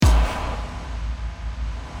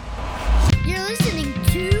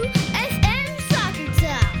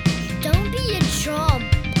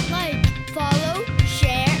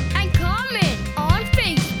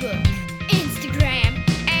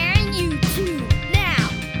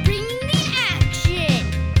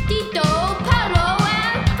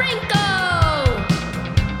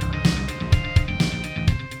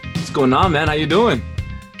going on, man? How you doing?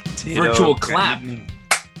 Tito, Virtual clap. Hey,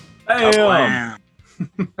 Hey,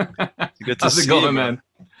 good to how's see it going, you, man?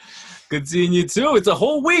 Good seeing you too. It's a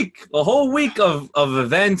whole week of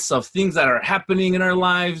events, of things that are happening in our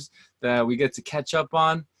lives that we get to catch up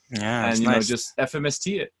on, Yeah, and it's nice. just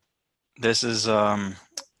FMST it. This is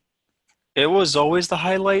it was always the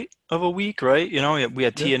highlight of a week, right? You know, we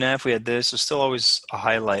had Yeah. TNF, we had this. It's still always a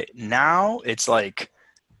highlight. Now it's like,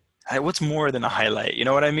 hey, what's more than a highlight? You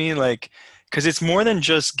know what I mean? Like, because it's more than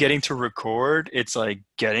just getting to record. It's like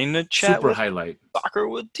getting to chat Super with highlight. soccer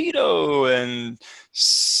with Tito, and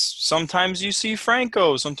sometimes you see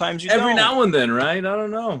Franco, sometimes you Every don't. now and then, right? I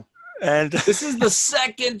don't know. And This is the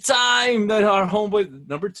second time that our homeboy,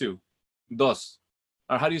 number two, dos,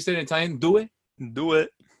 or how do you say it in Italian? Due? do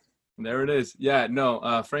it. There it is. Yeah,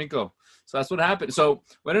 no, Franco. So that's what happened. So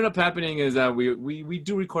what ended up happening is that we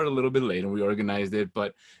do record a little bit late and we organized it,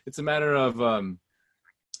 but it's a matter of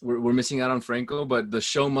we're missing out on Franco, but the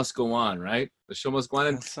show must go on, right? The show must go on.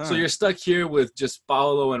 And Yes, so sir. you're stuck here with just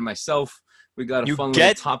Paolo and myself. We got a You fun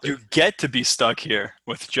get little topic. you get to be stuck here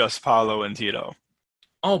with just Paulo and Tito.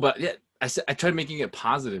 Oh, but yeah, I tried making it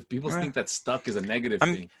positive. People Right. think that stuck is a negative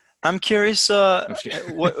thing. I'm curious just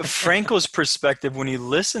kidding. what Franco's perspective when he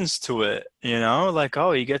listens to it, you know, like,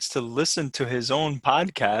 oh, he gets to listen to his own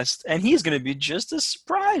podcast and he's going to be just as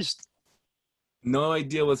surprised. No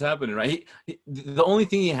idea what's happening, right? The only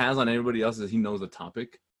thing he has on everybody else is he knows the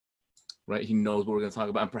topic, right? He knows what we're going to talk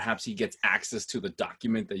about, and perhaps he gets access to the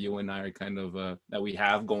document that you and I are kind of that we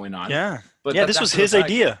have going on. Yeah. But Yeah, that's this was after his the fact.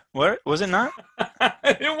 idea. What was it not?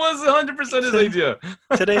 It was 100% his idea.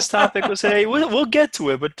 Today's topic was, hey, we'll get to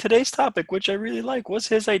it, but today's topic, which I really like, was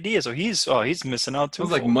his idea. So he's missing out It too.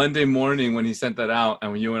 was like Monday morning when he sent that out,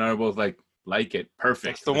 and when you and I were both like it,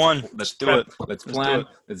 perfect. That's the one. Let's do prep, it. Let's Let's plan. do it.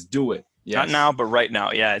 Let's do it. Yes. Not now, but right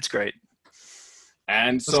now. Yeah, it's great.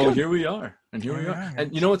 And so good. here we are. And here we Here are. we are, And guys.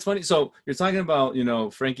 you know what's funny? So you're talking about,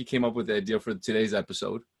 Frankie came up with the idea for today's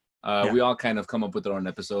episode. Yeah. We all kind of come up with our own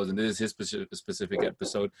episodes, and this is his specific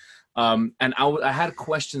episode. And I had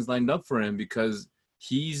questions lined up for him because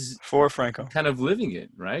he's For Franco. kind of living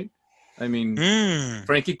it, right? I mean, Mm.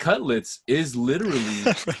 Frankie Cutlets is literally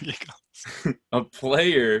There you go. a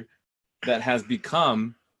player that has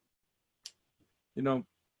become,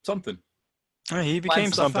 something. Oh, he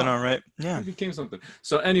became stuff something, out. all right. Yeah. He became something.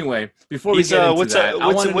 So anyway, before we He's get into what's that, I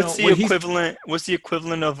want to what's know the what he's- equivalent? What's the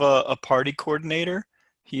equivalent of a party coordinator?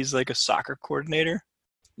 He's like a soccer coordinator.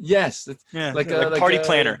 Yes, Yeah, like like a party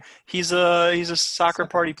planner. He's a soccer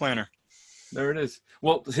party planner. There it is.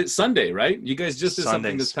 Well, it's Sunday, right? You guys just did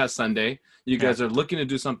something this Sundays. past Sunday. You guys are looking to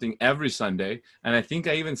do something every Sunday, and I think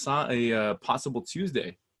I even saw a possible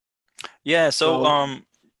Tuesday. Yeah. So So-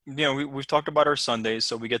 we've talked about our Sundays.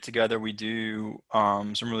 So we get together. We do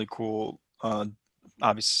some really cool,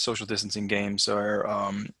 obviously social distancing games. Or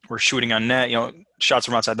we're shooting on net. Shots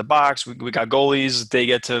from outside the box. We got goalies. They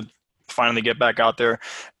get to finally get back out there.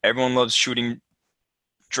 Everyone loves shooting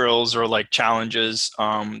drills or like challenges.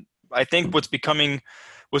 I think what's becoming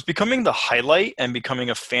the highlight and becoming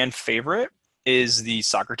a fan favorite is the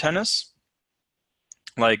soccer tennis.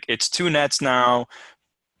 Like it's 2 nets now.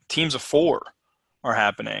 Teams of 4 are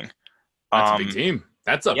happening. That's a big team.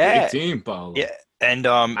 That's a yeah. big team, Paulo. Yeah, and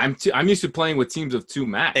I'm used to playing with teams of 2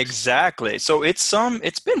 max. exactly. So it's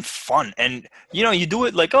been fun, and you do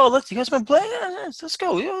it like, oh, you guys been playing, let's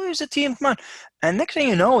go. There's a team, come on. And next thing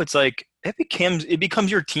you know, it's like it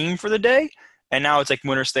becomes your team for the day, and now it's like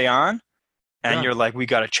winner stay on, and Yeah. you're like, we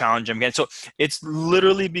got to challenge them again. So it's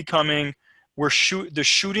literally becoming the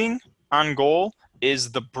shooting on goal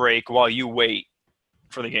is the break while you wait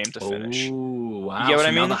for the game to finish. Oh, wow. You get what So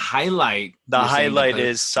I now mean? the highlight. The you're saying highlight that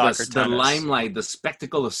is soccer the tennis. limelight, the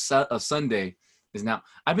spectacle of Sunday is now.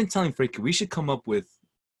 I've been telling Frankie we should come up with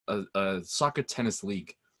a soccer tennis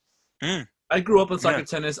league. Mm. I grew up on soccer Yeah.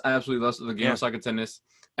 tennis. I absolutely love the game Yeah. of soccer tennis.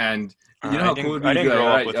 And you I know how didn't- cool it would be I to didn't be like,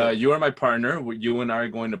 grow all up with right, it. you are my partner. You and I are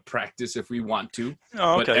going to practice if we want to.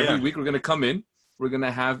 Oh, But okay. every Yeah. week we're going to come in. We're going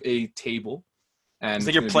to have a table. And It's like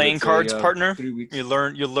it's your gonna be, playing let's say, cards partner. 3 weeks. You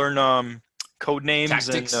learn code names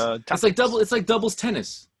Tactics. and It's like doubles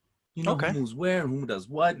tennis. You know Okay. who moves where, who does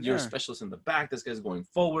what. You're a Yeah. specialist in the back. This guy's going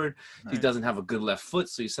forward. He Right. doesn't have a good left foot,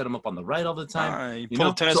 so you set him up on the right all the time. You you pull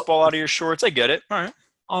know? a tennis So- ball out of your shorts. I get it. All right.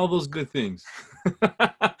 All those good things.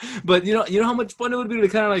 But you know how much fun it would be to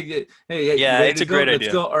kind of like, hey, Yeah, you ready it's to a great go? idea.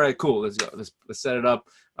 Let's go. All right, cool. Let's go. Let's set it up.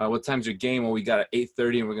 What time's your game? Well, we got at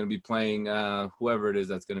 8:30, and we're going to be playing whoever it is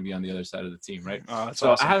that's going to be on the other side of the team, right? That's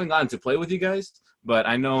So awesome. I haven't gotten to play with you guys, But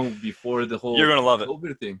I know before the whole You're gonna love it.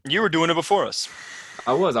 COVID thing, You were doing it before us.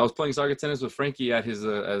 I was playing soccer tennis with Frankie at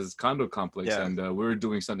his condo complex, Yeah. and we were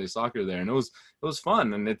doing Sunday soccer there, and it was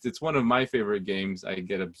fun, and it's one of my favorite games. I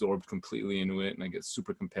get absorbed completely into it, and I get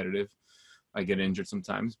super competitive. I get injured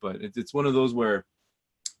sometimes, but it's one of those where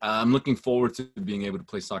I'm looking forward to being able to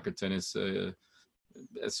play soccer tennis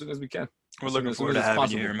as soon as we can. We're As looking soon forward to as it's having you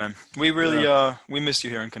possible. here, man. We really we missed you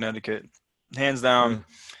here in Connecticut, hands down.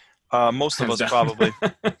 Most of Hands us down. probably.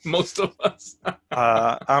 Most of us.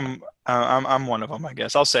 I'm one of them, I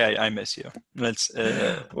guess. I'll say I miss you. That's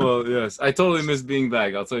Well, yes, I totally miss being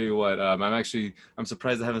back. I'll tell you what. I'm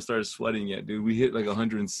surprised I haven't started sweating yet, dude. We hit like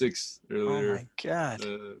 106 earlier. Oh my god.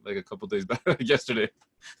 Like a couple days back, yesterday.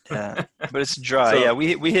 Yeah, but it's dry. So- Yeah,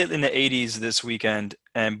 we hit in the 80s this weekend,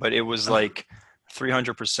 but it was like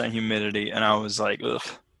 300% humidity, and I was like, ugh,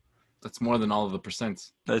 That's more than all of the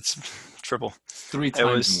percents. that's triple. Three It times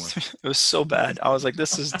was more. it was so bad. I was like,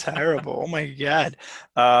 this is terrible. Oh my god.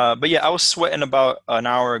 But yeah, I was sweating about an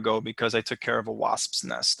hour ago because I took care of a wasp's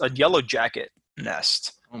nest, a yellow jacket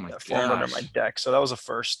nest Oh my that formed under gosh. my deck. So that was a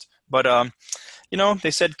first. But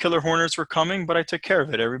they said killer hornets were coming, but I took care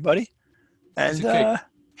of it, everybody. And Piece of cake.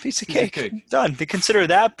 piece of Piece of cake. cake. Done. They consider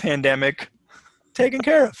that pandemic taken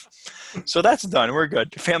care of. So that's done. We're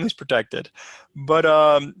good. Family's protected.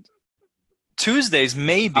 But Tuesdays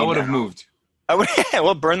maybe. I would have now. moved.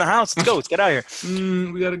 Well, burn the house. Let's go. Let's get out of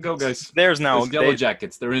here. We gotta go, guys. There's now. Those yellow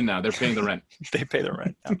jackets, they're in now. They're paying the rent. They pay the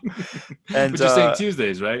rent now. And But you're saying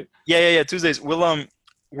Tuesdays, right? Yeah. Tuesdays.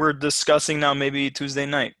 We're discussing now maybe Tuesday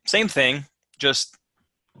night. Same thing. Just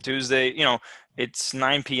Tuesday. It's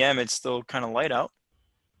 9 p.m. It's still kind of light out.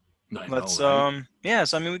 No, I Let's know, right?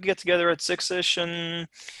 So we could get together at 6ish and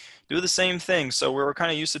do the same thing. So we were kind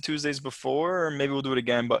of used to Tuesdays before, or maybe we'll do it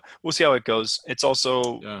again, but we'll see how it goes. It's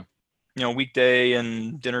also Yeah. weekday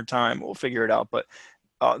and dinner time. We'll figure it out. But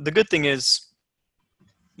the good thing is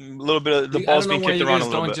a little bit of the ball's being kicked around a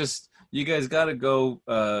little bit. You guys gotta go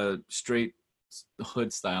straight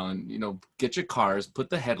hood style, and get your cars, put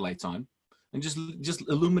the headlights on, and just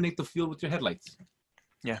illuminate the field with your headlights.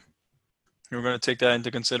 We're going to take that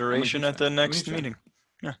into consideration at the next meeting.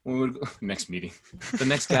 When we go, next meeting, the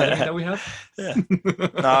next gathering that we have. Yeah,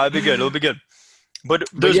 it'd be good. It'll be good. But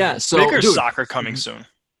there's bigger dude, soccer coming soon.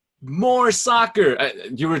 More soccer.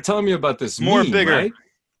 You were telling me about this More meme, bigger. right?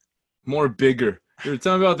 More bigger. You were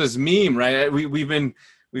telling me about this meme, right? We've been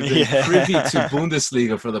privy to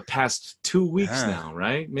Bundesliga for the past 2 weeks now,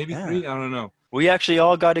 right? Maybe 3. I don't know. We actually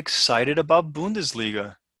all got excited about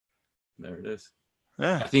Bundesliga. There it is.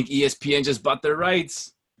 Yeah. I think ESPN just bought their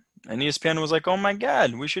rights. And ESPN was like, oh my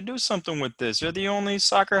God, we should do something with this. You're the only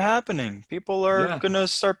soccer happening. People are going to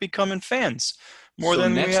start becoming fans more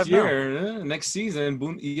than we have now. Next season,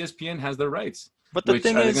 ESPN has their rights. But the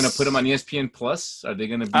thing is, are they going to put them on ESPN Plus? Are they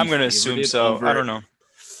going to be I'm going to assume so. I don't know.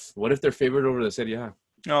 What if they're favored over the Serie A?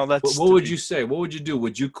 No, that's what would you say? What would you do?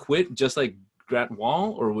 Would you quit just like Grant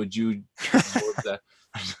Wall, or would you absorb that?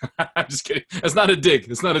 I'm just kidding. It's not a dig.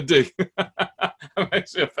 It's not a dig. I'm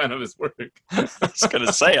actually a fan of his work. I was going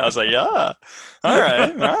to say, I was like, yeah. All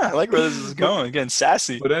right. I like where this is going. Getting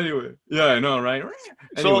sassy. But anyway. Yeah, I know, right?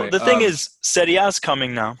 So the thing is, Serie A is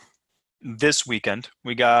coming now. This weekend.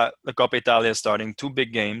 We got the Coppa Italia starting. 2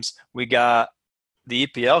 big games. We got the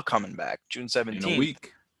EPL coming back June 17th.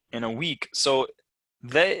 In a week. So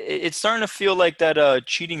it's starting to feel like that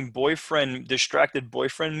cheating boyfriend, distracted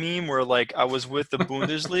boyfriend meme where like I was with the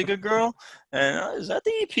Bundesliga girl and is that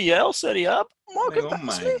the EPL Serie A? Oh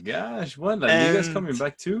my gosh, what? La Liga's coming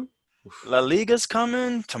back too? La Liga's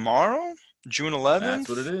coming tomorrow, June 11th. That's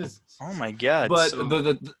what it is. Oh my God.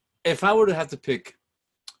 But if I were to have to pick,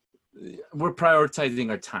 we're prioritizing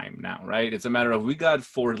our time now, right? It's a matter of we got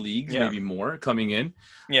 4 leagues, maybe more coming in.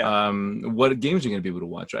 Yeah. What games are you going to be able to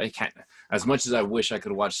watch? Right? I can't. As much as I wish I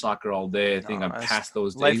could watch soccer all day, I think I'm past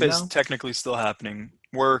those days. Life is technically still happening.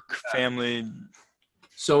 Work, family.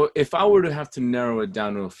 So if I were to have to narrow it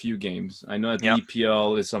down to a few games, I know that the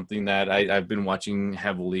EPL is something that I've been watching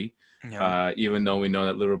heavily, even though we know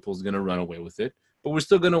that Liverpool's going to run away with it. But we're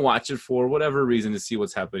still going to watch it for whatever reason to see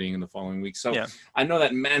what's happening in the following week. So I know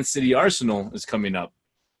that Man City Arsenal is coming up.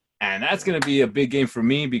 And that's going to be a big game for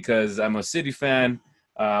me because I'm a City fan.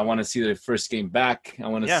 I want to see the first game back. I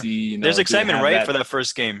want to see. There's excitement, right, for that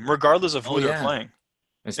first game, regardless of who they're playing.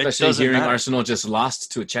 Especially hearing Arsenal just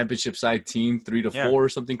lost to a championship side team 3-4 or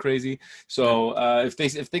something crazy. So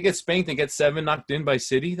if they get spanked and get 7 knocked in by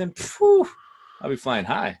City, then I'll be flying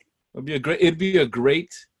high. It'd be a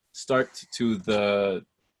great start to the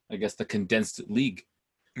condensed league.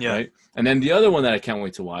 Right? And then the other one that I can't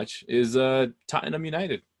wait to watch is Tottenham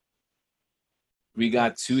United. we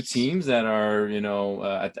got two teams that are,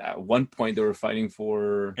 at one point they were fighting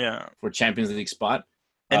Yeah. for Champions League spot.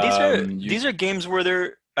 And these are You games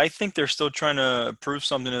where I think they're still trying to prove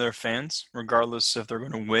something to their fans, regardless if they're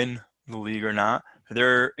going to win the league or not.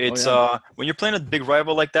 Oh yeah. When you're playing a big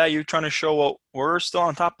rival like that, you're trying to show, well, we're still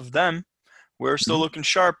on top of them. We're still Mhm. looking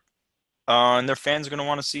sharp, and their fans are going to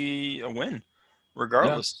want to see a win, Yeah.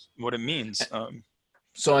 regardless what it means.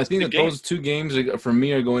 So I It's a think big that game. those two games for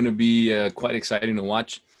me are going to be quite exciting to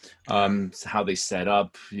watch. Yeah. How they set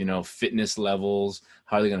up, fitness levels,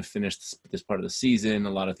 how are they going to finish this part of the season, a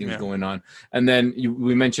lot of things Yeah. going on. And then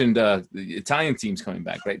we mentioned the Italian teams coming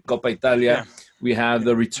back, right? Coppa Italia. Yeah. We have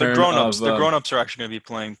the return of The grown-ups are actually going to be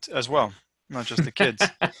playing as well, not just the kids.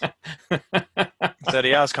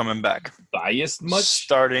 Serie A's coming back, biased much.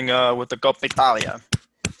 starting with the Coppa Italia.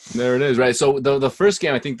 There it is, right? So the first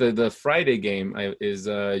game, I think the Friday game is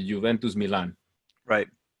Juventus Milan. Right.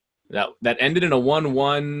 That ended in a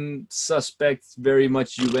 1-1, suspect, very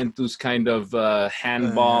much Juventus kind of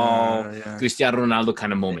handball, Yeah. Cristiano Ronaldo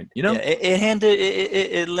kind of moment, Yeah,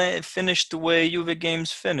 it finished the way Juve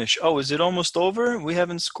games finish. Oh, is it almost over? We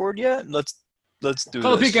haven't scored yet. Let's do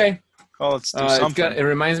Call this. PK. Oh, let's do something. It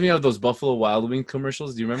reminds me of those Buffalo Wild Wings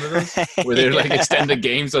commercials. Do you remember those? Where they like extend the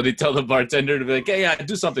game, so they tell the bartender to be like, "Hey, yeah,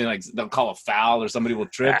 do something." Like they'll call a foul or somebody will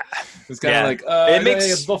trip. It's kind of like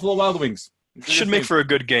it's Buffalo Wild Wings. Should make for a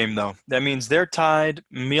good game, though. That means they're tied.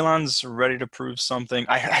 Milan's ready to prove something.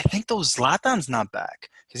 I think though Zlatan's not back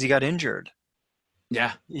because he got injured.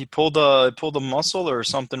 Yeah, He pulled a muscle or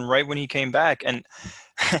something right when he came back. And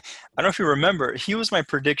I don't know if you remember, he was my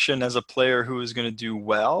prediction as a player who was going to do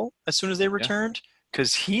well as soon as they returned,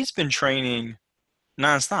 because he's been training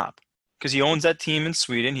nonstop because he owns that team in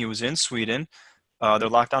Sweden. He was in Sweden. Their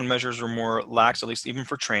lockdown measures were more lax, at least even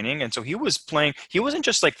for training. And so he was playing. He wasn't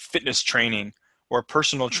just like fitness training or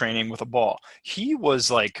personal training with a ball. He was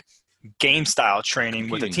like game style training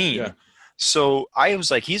with a team. Yeah. So I was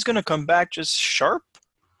like, he's going to come back just sharp,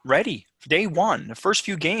 ready. Day one, the first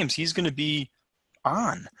few games, he's going to be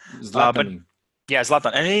on. Zlatan. Yeah,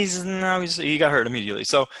 Zlatan. And he got hurt immediately.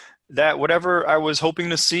 So that whatever I was hoping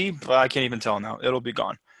to see, I can't even tell now. It'll be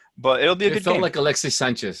gone. But it'll be a good game. It felt like Alexis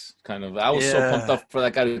Sanchez, kind of. I was so pumped up for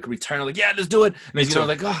that guy to return. Like, yeah, let's do it. And he's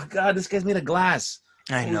like, oh, God, this guy's made of glass.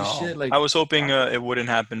 I know. Shit, like, I was hoping it wouldn't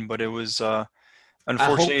happen, but it was unfortunately.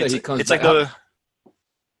 I hope that he comes it's back. like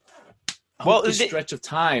the stretch of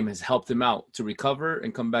time has helped him out to recover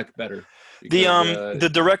and come back better. Because, the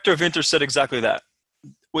director of Inter said exactly that.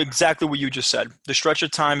 Exactly what you just said. The stretch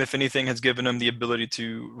of time, if anything, has given him the ability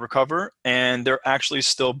to recover, and they're actually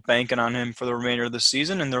still banking on him for the remainder of the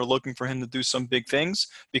season, and they're looking for him to do some big things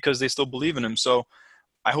because they still believe in him. So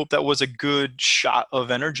I hope that was a good shot of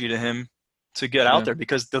energy to him to get out there,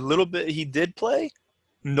 because the little bit he did play,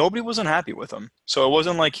 nobody was unhappy with him. So it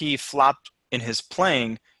wasn't like he flopped in his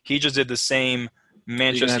playing. He just did the same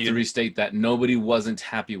Manchester. You have to restate that. Nobody wasn't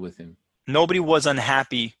happy with him. Nobody was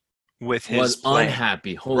unhappy with his playing.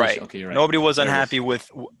 Unhappy. Right. Okay, you're right. Nobody was unhappy with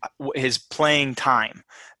his playing time,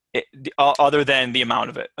 other than the amount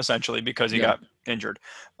of it, essentially, because he got injured.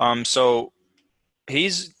 So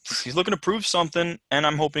he's looking to prove something, and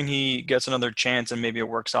I'm hoping he gets another chance and maybe it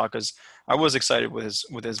works out, because I was excited with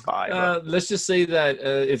his bye. Let's just say that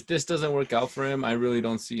if this doesn't work out for him, I really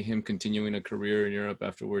don't see him continuing a career in Europe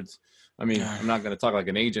afterwards. I mean, I'm not going to talk like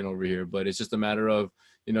an agent over here, but it's just a matter of,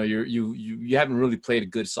 you haven't really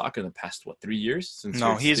played good soccer in the past 3 years?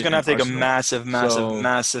 No, he's going to have to take a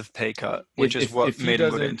massive pay cut, which is what made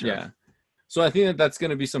him go to Inter. Yeah. So I think that's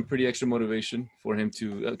going to be some pretty extra motivation for him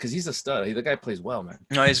to, because he's a stud. The guy plays well, man.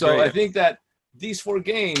 No, he's great. I think that these 4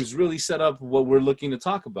 games really set up what we're looking to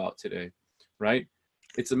talk about today, right?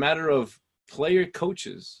 It's a matter of player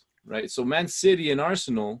coaches, right? So Man City and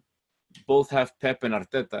Arsenal both have Pep and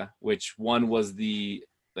Arteta, which one was the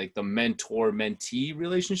mentor-mentee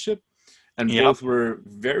relationship, and both were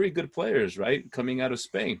very good players, right? Coming out of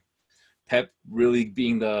Spain. Pep really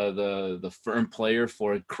being the firm player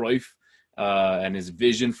for Cruyff and his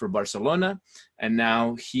vision for Barcelona, and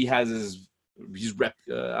now he has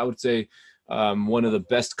I would say one of the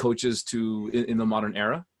best coaches in the modern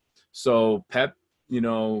era. So Pep,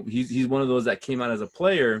 he's one of those that came out as a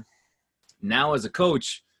player, now as a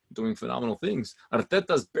coach, doing phenomenal things.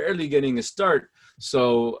 Arteta's barely getting a start.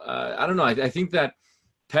 So I don't know. I think that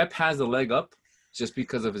Pep has a leg up just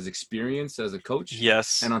because of his experience as a coach.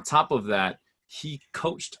 Yes. And on top of that, he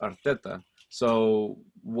coached Arteta. So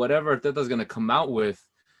whatever Arteta's going to come out with,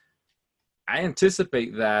 I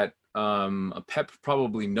anticipate that Pep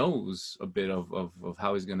probably knows a bit of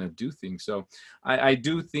how he's going to do things. So I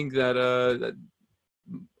do think that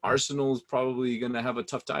Arsenal's probably going to have a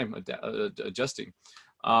tough time adjusting.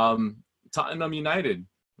 Tottenham United,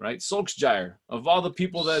 right? Solskjaer, of all the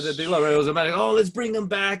people that they love, right? It was about, oh, let's bring him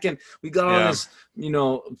back. And we got all this,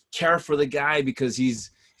 care for the guy because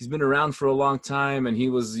he's been around for a long time. And he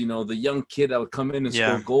was, the young kid that would come in and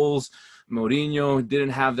score goals. Mourinho didn't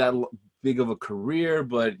have that big of a career,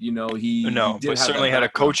 but, he but certainly had a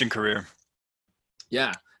coaching career.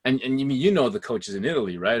 Yeah. And the coaches in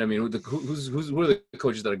Italy, right? I mean, who are the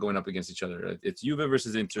coaches that are going up against each other? It's Juve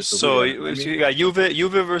versus Inter. So you got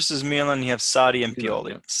Juve versus Milan. You have Sarri and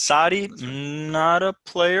Pioli. Yeah. Sarri, not a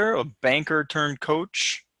player, a banker turned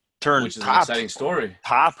coach, which is an exciting story.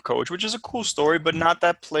 Top coach, which is a cool story, but not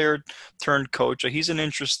that player turned coach. He's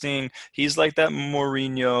he's like that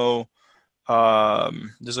Mourinho.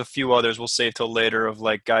 There's a few others we'll save till later of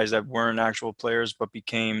like guys that weren't actual players but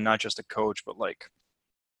became not just a coach but like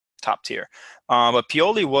top tier. But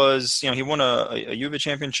Pioli was, he won a Juve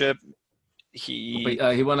championship. He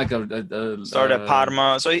won like started at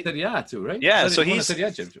Parma. So he too, right? Yeah, so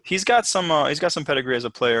he's got some pedigree as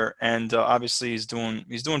a player, and obviously he's doing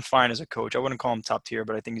fine as a coach. I wouldn't call him top tier,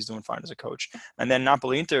 but I think he's doing fine as a coach. And then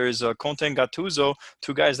Napoli Inter is Conte and Gattuso,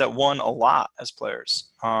 two guys that won a lot as players,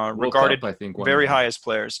 regarded Cup, I think, very high as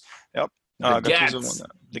players. Yep, Gattuso won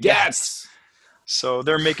that. The Gats. So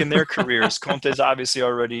they're making their careers. Conte's obviously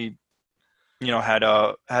already,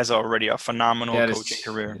 has already a phenomenal coaching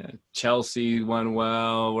career. Yeah. Chelsea won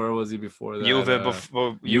well. Where was he before that?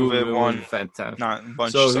 Juve won. Fantastic.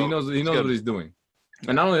 So he knows what he's doing.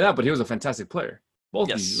 And not only that, but he was a fantastic player.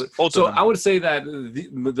 Both of them. I would say that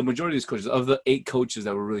the majority of these coaches, of the 8 coaches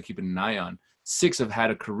that we're really keeping an eye on, 6 have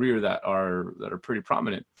had a career that are pretty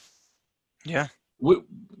prominent. Yeah.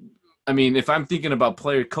 I mean, if I'm thinking about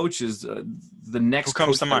player coaches, the next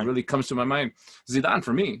coach that really comes to my mind, Zidane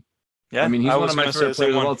for me. Yeah, I mean, he's one of my favorite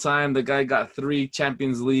players of all time. The guy got 3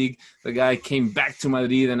 Champions League. The guy came back to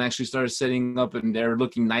Madrid and actually started setting up, and they're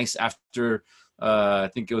looking nice after. I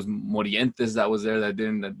think it was Morientes that was there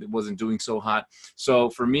that wasn't doing so hot. So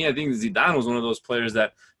for me, I think Zidane was one of those players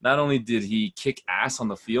that not only did he kick ass on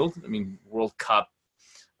the field. I mean, World Cup,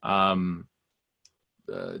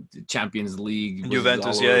 Champions League,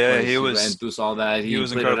 Juventus, he was Juventus, all that. He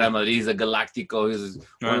was played at Real Madrid. He's a Galactico. He's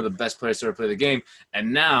one of the best players to ever play the game,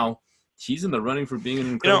 and now he's in the running for being an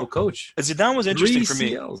incredible coach. Zidane was interesting for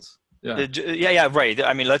me. Yeah, right.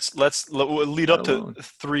 I mean, let's lead up to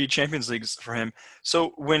 3 Champions Leagues for him.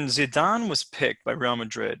 So when Zidane was picked by Real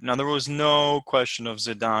Madrid, now there was no question of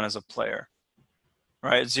Zidane as a player,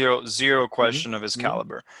 right? Zero question of his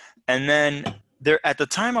caliber. And then at the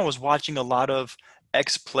time, I was watching a lot of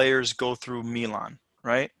ex-players go through Milan,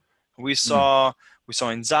 right? We saw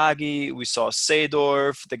Inzaghi, we saw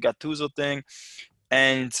Seedorf, the Gattuso thing,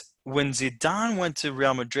 and when Zidane went to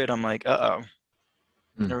Real Madrid, I'm like, are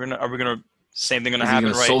we gonna same thing gonna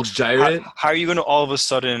happen, right? Solskjaer how are you gonna all of a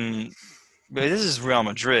sudden? This is Real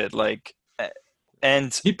Madrid, like,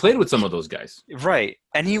 and he played with some of those guys, right?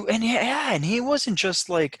 And he wasn't just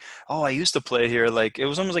like, oh, I used to play here. Like, it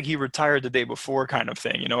was almost like he retired the day before, kind of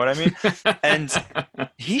thing. You know what I mean? And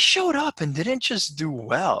he showed up and didn't just do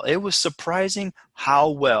well. It was surprising how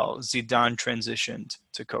well Zidane transitioned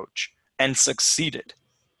to coach and succeeded.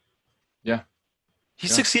 Yeah. He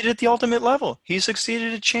succeeded at the ultimate level. He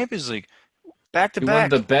succeeded at Champions League. Back to back. One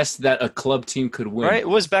of the best that a club team could win. Right? It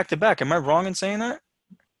was back to back. Am I wrong in saying that?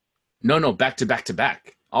 No, back to back to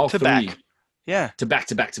back. All to 3. Back. Yeah. To back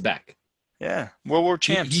to back to back. Yeah. World War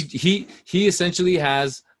champs. He essentially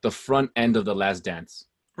has the front end of the Last Dance.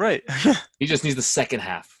 Right. He just needs the second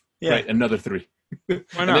half. Yeah. Right. Another 3. Why not?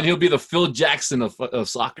 And then he'll be the Phil Jackson of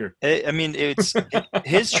soccer. I mean, it's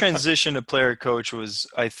his transition to player coach was,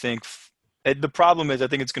 I think, the problem is I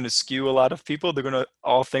think it's going to skew a lot of people. They're going to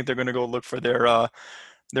all think they're going to go look for their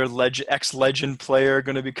ex-legend player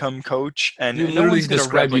going to become coach, and nobody's going to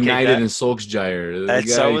replicate United that. And Solskjaer.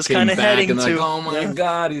 That's I was kind of heading to. Like, oh my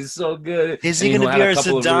God, he's so good. Is he going to be our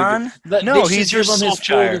Zidane? No, he's your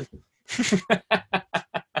Solskjaer.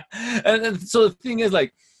 And so the thing is,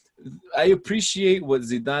 like, I appreciate what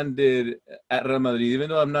Zidane did at Real Madrid, even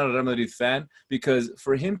though I'm not a Real Madrid fan, because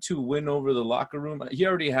for him to win over the locker room, he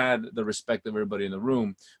already had the respect of everybody in the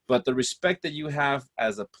room. But the respect that you have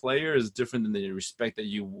as a player is different than the respect that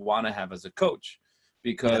you want to have as a coach,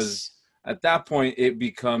 because at that point it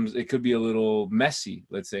could be a little messy,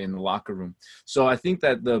 let's say, in the locker room. So I think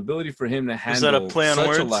that the ability for him to handle a play on such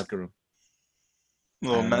words? a locker room, A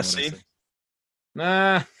little messy.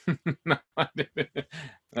 Nah.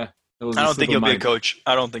 I don't think he'll be a coach.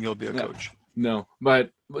 I don't think he'll be a coach. No, but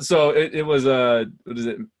so it was what is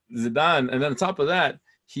it, Zidane, and then on top of that,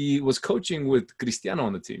 he was coaching with Cristiano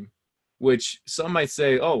on the team, which some might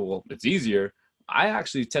say, oh, well, it's easier. I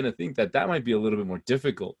actually tend to think that might be a little bit more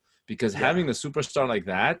difficult because having a superstar like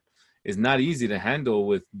that is not easy to handle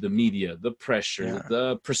with the media, the pressure,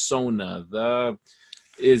 the persona,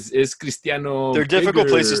 is Cristiano. They're difficult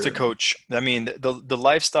places to coach. I mean, the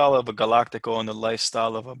lifestyle of a Galactico and the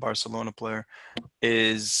lifestyle of a Barcelona player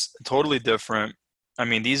is totally different. I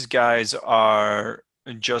mean, these guys are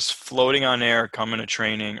just floating on air coming to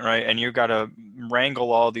training, right? And you got to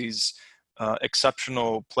wrangle all these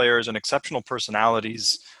exceptional players and exceptional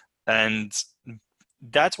personalities. And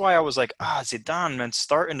that's why I was like, Zidane, man,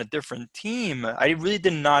 start in a different team. I really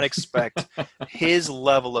did not expect his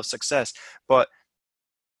level of success. But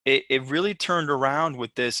it really turned around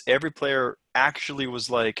with this. Every player actually was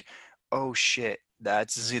like, oh, shit,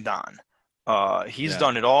 that's Zidane. He's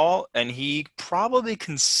done it all, and he probably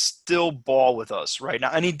can still ball with us right now.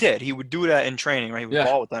 And he did. He would do that in training, right? He would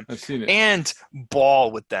ball with them. I've seen it. And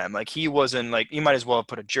ball with them. Like, he wasn't like, he might as well have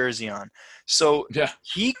put a jersey on. So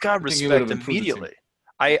he got respect immediately.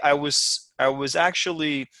 I was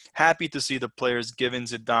actually happy to see the players giving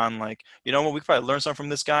Zidane, like, you know what, we could probably learn something from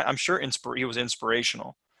this guy. I'm sure he was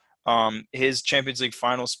inspirational. His Champions League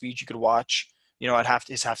final speech you could watch, you know, at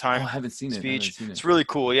his halftime I haven't seen speech. It. It's really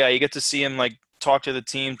cool. Yeah, you get to see him like talk to the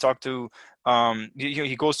team, talk to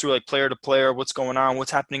he goes through like player to player, what's going on,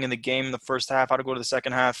 what's happening in the game in the first half, how to go to the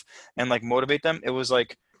second half, and like motivate them. It was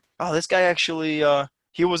like, oh, this guy actually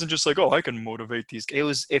he wasn't just like, oh, I can motivate these.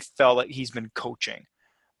 It felt like he's been coaching.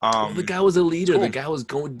 The guy was a leader. Cool. The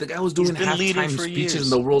guy was doing halftime speeches in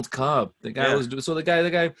the World Cup. The guy was doing, so the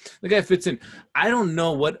guy fits in. I don't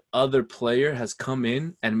know what other player has come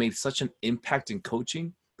in and made such an impact in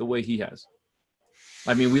coaching the way he has.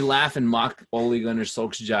 I mean, we laugh and mock Ole Gunnar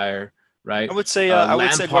Solskjaer, right? I would say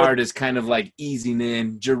Lampard is kind of like easing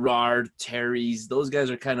in. Gerrard, Terry's, those guys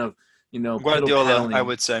are kind of, you know, Guardiola, I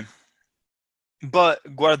would say. But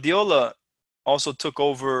Guardiola also took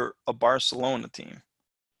over a Barcelona team,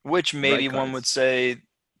 which maybe one would say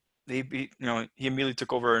he immediately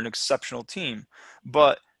took over an exceptional team.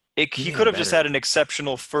 But he could have just had an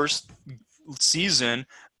exceptional first season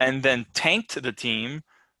and then tanked the team.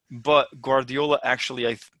 But Guardiola actually,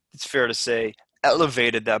 it's fair to say,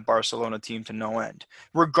 elevated that Barcelona team to no end.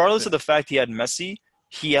 Regardless of the fact he had Messi,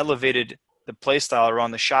 he elevated the play style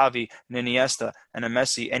around the Xavi and Iniesta and a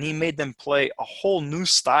Messi, and he made them play a whole new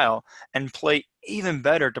style and play even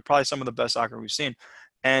better to probably some of the best soccer we've seen.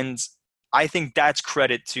 And I think that's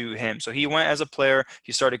credit to him. So he went as a player,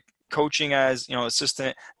 he started coaching as, you know,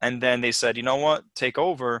 assistant, and then they said, you know what, take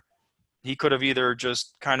over. He could have either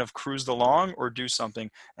just kind of cruised along or do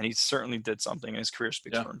something, and he certainly did something, and his career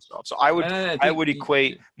speaks for himself. So I would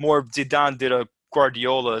equate more Zidane did a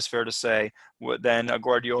Guardiola, is fair to say, than a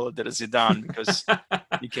Guardiola did a Zidane, because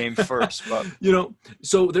he came first. But you know,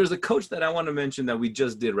 so there's a coach that I want to mention that we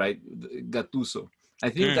just did, right? Gattuso.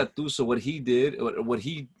 I think Gattuso, what he did,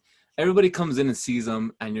 everybody comes in and sees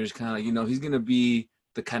him, and you're just kind of like, you know, he's going to be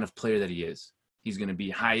the kind of player that he is. He's going to be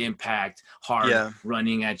high impact, hard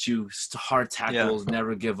running at you, hard tackles,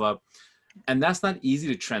 never give up. And that's not easy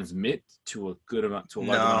to transmit to a large amount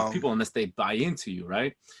of people unless they buy into you,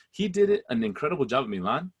 right? He did an incredible job at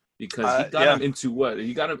Milan because he got him into what?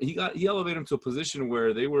 He elevated him to a position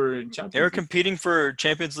where they were in Champions League. They were competing for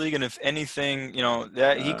Champions League, and if anything, you know,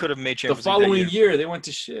 that he could have made Champions League. The following year, they went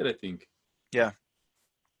to shit, I think. Yeah.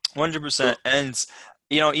 100%. And,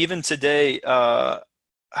 you know, even today, darn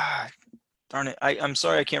it, I'm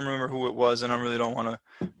sorry I can't remember who it was, and I really don't want to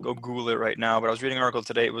go Google it right now, but I was reading an article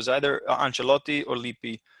today. It was either Ancelotti or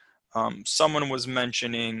Lippi. Someone was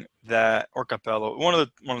mentioning that, or Capello, one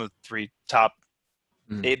of the three top.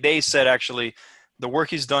 They said actually the work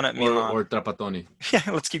he's done at Milan. Or Trapattoni. Yeah,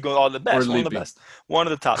 let's keep going. All the best. One of the best. One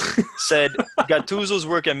of the top. Said Gattuso's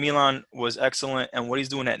work at Milan was excellent, and what he's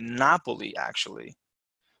doing at Napoli, actually,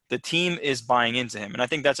 the team is buying into him. And I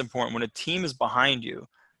think that's important. When a team is behind you,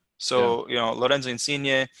 so, you know, Lorenzo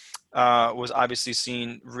Insigne was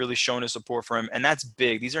obviously really showing his support for him. And that's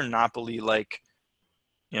big. These are Napoli, like,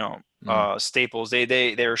 you know, staples.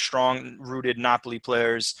 They're strong-rooted Napoli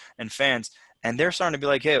players and fans. And they're starting to be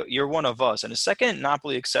like, hey, you're one of us. And the second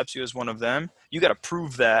Napoli accepts you as one of them, you got to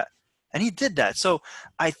prove that. And he did that. So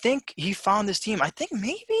I think he found this team. I think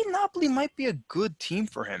maybe Napoli might be a good team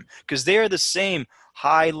for him because they are the same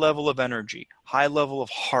high level of energy, high level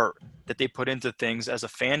of heart that they put into things as a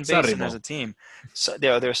fan base and as a team. So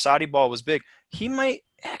their Sarri ball was big. He might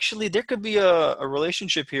actually, there could be a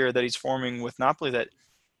relationship here that he's forming with Napoli that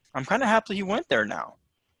I'm kind of happy he went there now.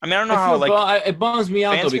 I mean, I don't know how, like, it bums me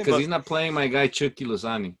out though because he's not playing my guy Chucky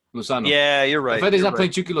Lozani. Lozano. Yeah, you're The right. fact that he's You're not playing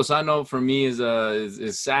right. Chucky Lozano for me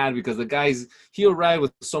is sad because the guy's he arrived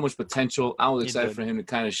with so much potential. I was He excited did. for him to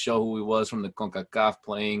kind of show who he was from the CONCACAF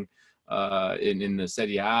playing in the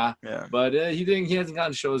Serie A, Yeah. but he hasn't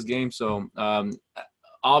gotten to show his game. So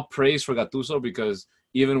all praise for Gattuso because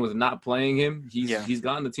even with not playing him, Yeah. he's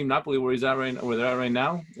gotten the team Napoli where they're at right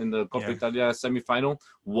now in the Coppa Yeah. Italia semifinal,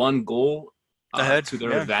 one goal Ahead. to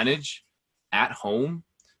their Yeah. advantage at home.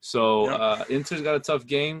 So Yeah. Inter's got a tough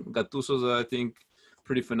game. Gattuso's I think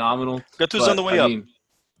pretty phenomenal. Gattuso's on the But I way up. mean,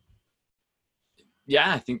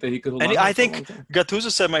 yeah, I think that he could hold And on to I it for a think long time.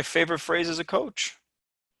 Gattuso said my favorite phrase as a coach.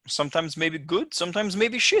 Sometimes maybe good, sometimes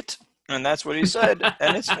maybe shit. And that's what he said.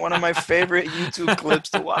 And it's one of my favorite YouTube clips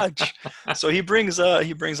to watch. So he brings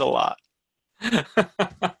a lot.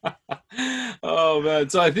 Oh man!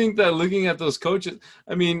 So I think that looking at those coaches,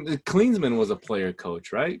 I mean, Klinsmann was a player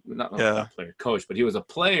coach, right? Yeah. Not player coach, but he was a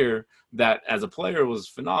player that, as a player, was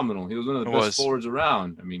phenomenal. He was one of the It best was. forwards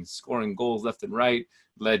around. I mean, scoring goals left and right,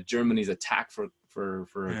 led Germany's attack for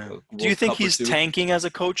Yeah. a World Do you think Cup or he's two. tanking as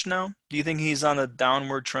a coach now? Do you think he's on a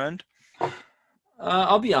downward trend?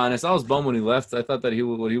 I'll be honest. I was bummed when he left. I thought that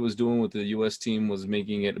what he was doing with the U.S. team was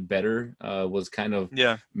making it better. Was kind of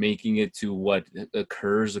Yeah. making it to what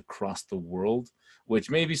occurs across the world.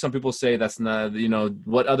 Which maybe some people say that's not.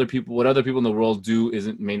 What other people in the world do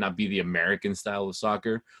may not be the American style of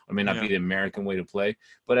soccer, or may not be Yeah. the American way to play.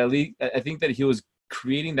 But at least I think that he was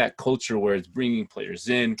creating that culture where it's bringing players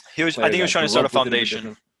in. I think he was trying to start a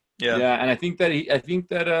foundation. Yeah. Yeah, and I think that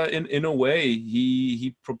in a way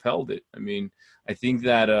he propelled it. I mean, I think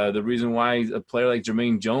that the reason why a player like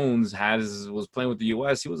Jermaine Jones was playing with the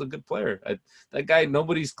U.S. He was a good player. That guy,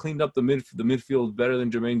 nobody's cleaned up the midfield better than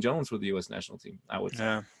Jermaine Jones for the U.S. national team, I would say.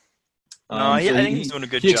 Yeah. So I think he's doing a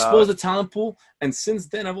good he job. exposed the talent pool, and since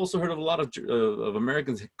then, I've also heard of a lot of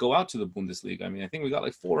Americans go out to the Bundesliga. I mean, I think we got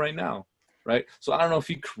like 4 right now, right? So I don't know if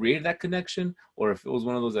he created that connection or if it was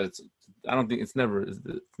one of those I don't think it's not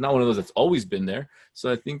one of those that's always been there.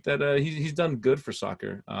 So I think that he's done good for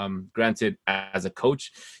soccer. Granted, as a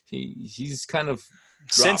coach, he's kind of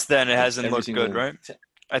Since then it hasn't looked good, right?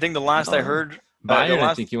 I think the last I heard, Bayern, the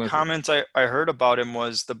last I think he went comments I heard about him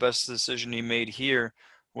was the best decision he made here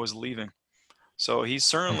was leaving. So he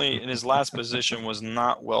certainly in his last position was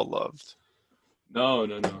not well loved. No,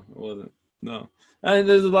 it wasn't. No. And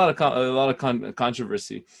there's a lot of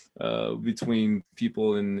controversy between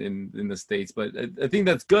people in the States, but I think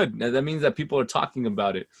that's good. That means that people are talking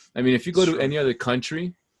about it. I mean, if you go to any other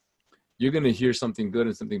country, you're going to hear something good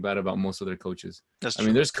and something bad about most of their coaches. That's true. I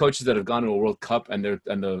mean, there's coaches that have gone to a World Cup and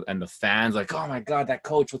the fans like, oh my God, that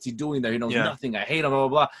coach, what's he doing there? He knows nothing. I hate him, blah, blah,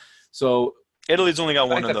 blah. So Italy's only got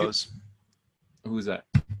one of those. Who's that?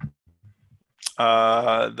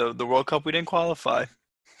 The World Cup we didn't qualify.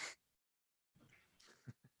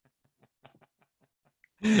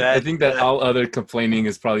 I think that all other complaining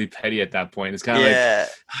is probably petty at that point. It's kind of like,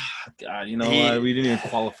 oh, God, we didn't even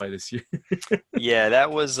qualify this year. Yeah,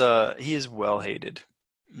 that was he is well hated.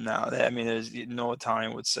 No, I mean, there's no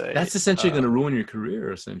Italian would say that's essentially going to ruin your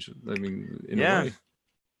career. Essentially, I mean, in a way.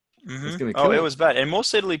 Mm-hmm. It's gonna kill it was bad. And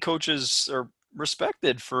most Italy coaches are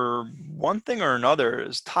respected for one thing or another.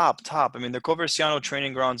 Is top. I mean, the Coverciano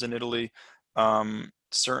training grounds in Italy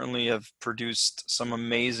certainly have produced some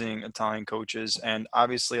amazing Italian coaches, and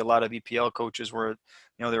obviously a lot of EPL coaches were,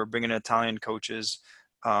 they were bringing in Italian coaches.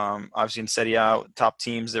 Obviously in Serie A top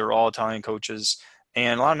teams, they were all Italian coaches,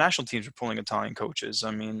 and a lot of national teams were pulling Italian coaches.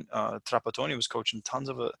 I mean, Trapattoni was coaching tons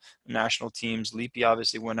of national teams. Lippi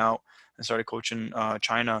obviously went out and started coaching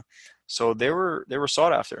China, so they were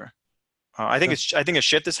sought after. I think a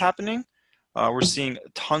shift is happening. We're seeing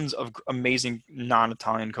tons of amazing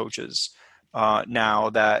non-Italian coaches now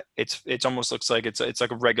that it's almost looks like it's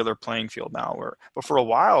like a regular playing field now. But for a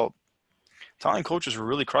while, Italian coaches were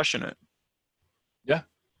really crushing it.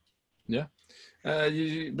 Yeah. But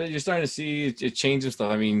you're starting to see it change and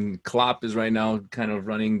stuff. I mean, Klopp is right now kind of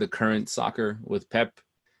running the current soccer with Pep.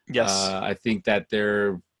 Yes. I think that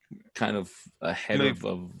they're kind of ahead of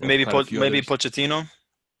maybe Pochettino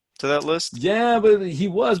to that list. Yeah, but he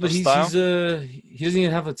doesn't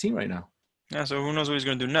even have a team right now. Yeah, so who knows what he's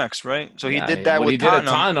going to do next, right? So he did that with Tottenham. What he did at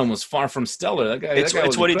Tottenham was far from stellar. That guy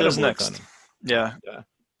it's what he does next. Yeah.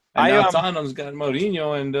 And now Tottenham's got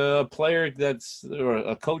Mourinho and a player or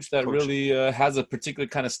a coach that really has a particular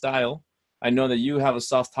kind of style. I know that you have a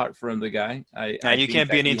soft heart for him, the guy. You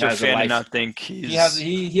can't be an Inter fan and not think he has a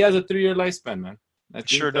 3-year lifespan, man. I think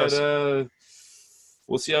sure does.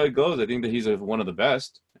 We'll see how it goes. I think that he's one of the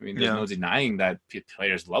best. I mean, there's no denying that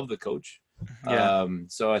players love the coach. Yeah.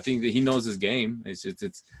 So I think that he knows his game. It's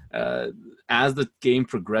as the game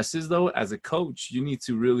progresses, though, as a coach, you need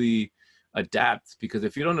to really adapt, because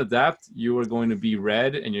if you don't adapt, you are going to be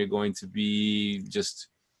read and you're going to be just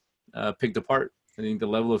picked apart. I think the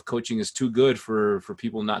level of coaching is too good for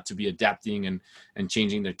people not to be adapting and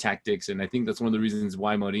changing their tactics. And I think that's one of the reasons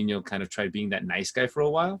why Mourinho kind of tried being that nice guy for a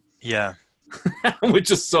while, Yeah.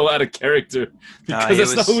 which is so out of character because He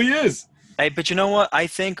that's not who was. he is. Hey, but you know what? I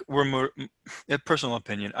think a personal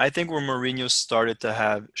opinion. I think where Mourinho started to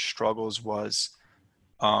have struggles was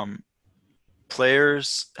um,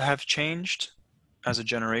 players have changed as a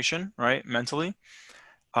generation, right? Mentally,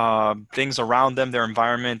 things around them, their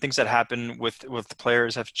environment, things that happen with the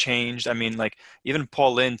players have changed. I mean, like even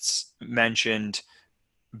Paul Ince mentioned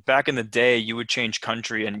back in the day, you would change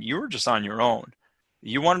country and you were just on your own.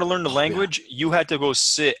 You wanted to learn the Oh yeah. language, you had to go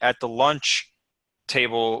sit at the lunch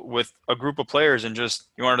table with a group of players and just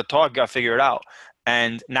you wanted to talk, got to figure it out.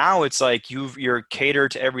 And now it's like you're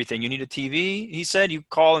catered to everything. You need a TV, he said. You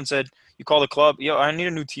call the club, yo, I need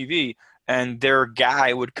a new TV. And their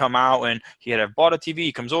guy would come out and he had bought a TV.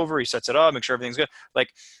 He comes over, he sets it up, make sure everything's good.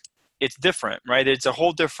 Like it's different, right? It's a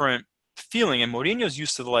whole different feeling. And Mourinho's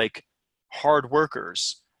used to like hard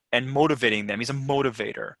workers and motivating them. He's a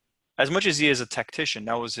motivator. As much as he is a tactician,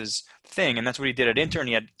 that was his thing. And that's what he did at Inter. And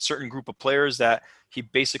he had a certain group of players that he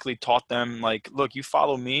basically taught them, like, look, you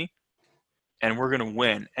follow me and we're going to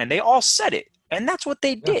win. And they all said it. And that's what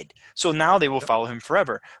they Yeah. did. So now they will Yep. follow him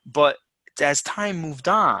forever. But as time moved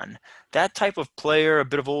on, that type of player, a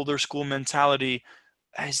bit of older school mentality,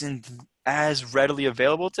 isn't as readily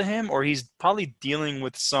available to him, or he's probably dealing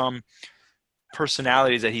with some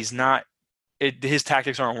personalities that his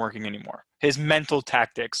tactics aren't working anymore. His mental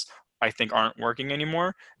tactics, I think, aren't working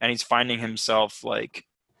anymore. And he's finding himself like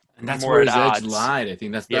And that's more where at his edge odds. lied. I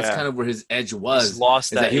think that's Yeah. kind of where his edge He's was,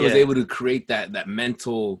 lost is that that. he was Yeah. able to create that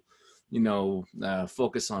mental,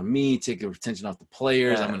 focus on me, take your attention off the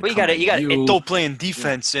players. I'm Yeah. going to But come at you got you. Eto'o playing Yeah.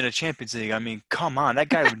 defense in a Champions League. I mean, come on. That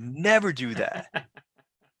guy would never do that.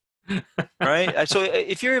 Right? So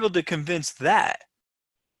if you're able to convince that,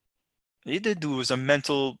 the dude was a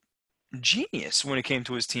mental genius when it came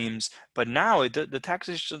to his teams, but now the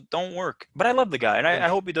tactics just don't work. But I love the guy, and I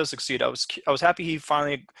hope he does succeed. I was happy he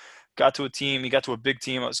finally got to a team. He got to a big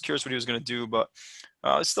team. I was curious what he was going to do, but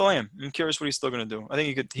I still am. I'm curious what he's still going to do. I think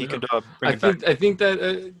he could bring I it back. think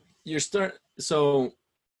that so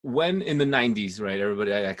when in the 90s, right?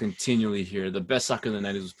 Everybody, I continually hear the best soccer in the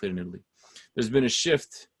 90s was played in Italy. There's been a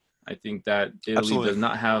shift. I think that Italy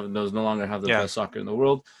Absolutely. does no longer have the Yeah. best soccer in the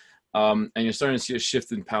world. And you're starting to see a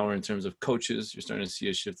shift in power in terms of coaches. You're starting to see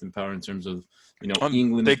a shift in power in terms of,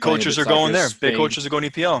 England. Big coaches are going there. Big coaches are going to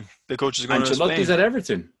EPL. Big coaches are going to Ancelotti's Spain. at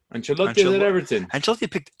Everton. Ancelotti's at Everton.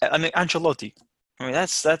 Ancelotti. I mean,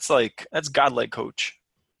 that's godlike coach,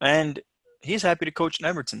 and he's happy to coach an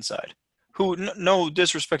Everton side. Who, no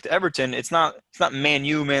disrespect to Everton, it's not Man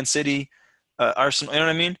U, Man City, Arsenal. You know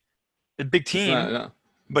what I mean? A big team,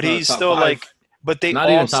 but he's top still five. like. But they Not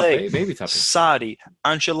all even top say 8, maybe top 8. Sarri,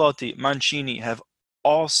 Ancelotti, Mancini have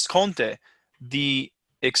all Conte. The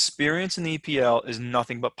experience in the EPL is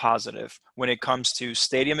nothing but positive when it comes to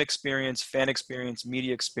stadium experience, fan experience,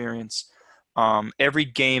 media experience. Every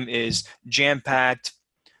game is jam-packed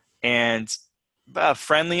and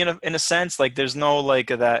friendly in a sense. Like there's no like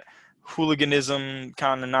that hooliganism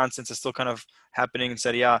kind of nonsense that's still kind of happening in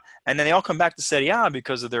Serie A. And then they all come back to Serie A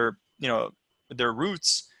because of their their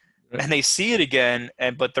roots. Right. And they see it again,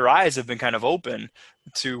 but their eyes have been kind of open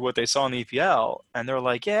to what they saw in the EPL, and they're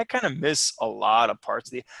like, "Yeah, I kind of miss a lot of parts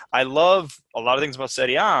of the. I love a lot of things about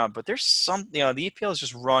Serie A, but there's some, the EPL is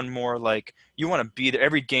just run more like you want to be there.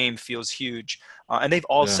 Every game feels huge, and they've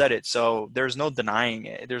all said it, so there's no denying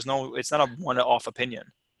it. It's not a one-off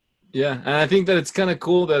opinion. Yeah, and I think that it's kind of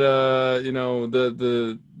cool that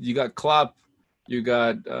you got Klopp, you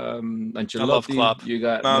got Ancelotti, I love Klopp. you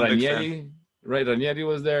got I'm a big Ranieri, right? Ranieri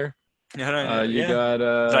was there. Yeah, You got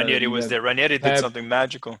Ranieri was there. Ranieri did something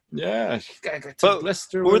magical. Yeah, but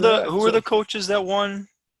Leicester. Who are the coaches that won?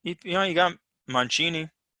 You got Mancini.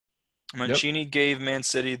 Mancini gave Man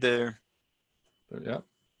City their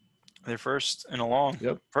first in a long.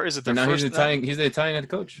 Yep. Is it their now first? He's the Italian head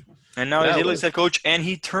coach. And now he's Italy's head coach, and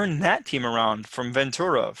he turned that team around from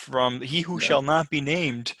Ventura, from he who shall not be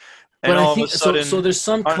named. And but all I think of a sudden, so. There's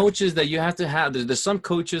some coaches that you have to have. There's some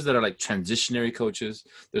coaches that are like transitionary coaches.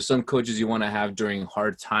 There's some coaches you want to have during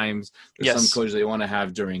hard times. There's some coaches that you want to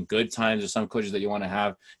have during good times. There's some coaches that you want to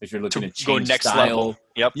have if you're looking to change go next style. level.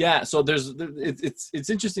 Yep. Yeah. So it's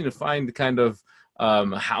interesting to find the kind of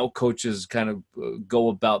how coaches kind of go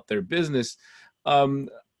about their business.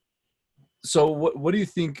 So what do you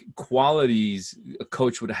think qualities a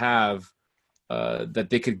coach would have that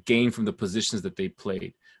they could gain from the positions that they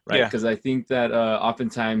played, right? Yeah, Because I think that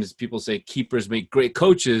oftentimes people say keepers make great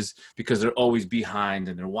coaches because they're always behind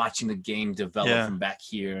and they're watching the game develop yeah, from back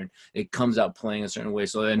here, and it comes out playing a certain way.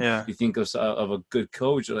 So then yeah. you think of a good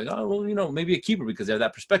coach, you're like, oh, well, maybe a keeper because they have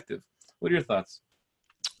that perspective. What are your thoughts?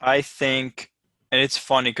 I think, and it's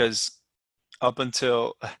funny because up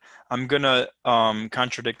until I'm gonna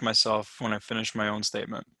contradict myself when I finish my own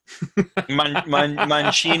statement.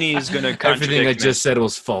 Mancini is gonna Everything I contradict me. just said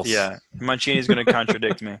was false. Yeah, Mancini is gonna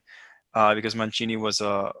contradict me because Mancini was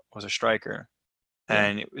a striker Yeah.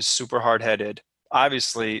 and it was super hard headed.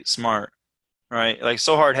 Obviously smart, right? Like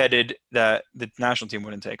so hard headed that the national team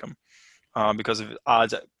wouldn't take him because of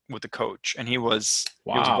odds with the coach. And he was a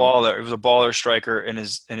Wow. baller. He was a baller striker in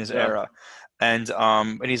his Yeah. era, and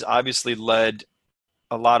he's obviously led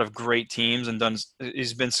a lot of great teams and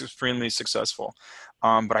he's been supremely successful.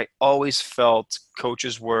 But I always felt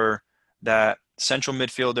coaches were that central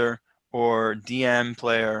midfielder or DM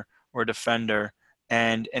player or defender.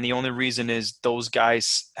 And the only reason is those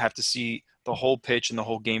guys have to see the whole pitch and the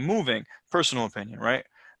whole game moving. Personal opinion, right?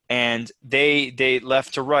 And they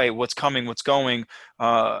left to right, what's coming, what's going,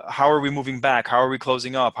 how are we moving back, how are we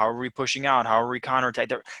closing up, how are we pushing out, how are we counterattack.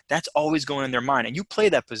 That's always going in their mind, and you play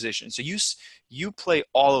that position. So you play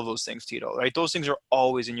all of those things, Tito, right? Those things are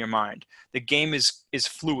always in your mind. The game is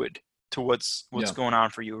fluid to what's Yeah. going on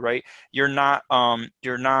for you, right? You're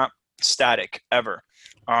not static ever.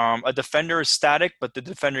 A defender is static, but the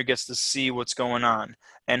defender gets to see what's going on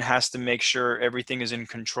and has to make sure everything is in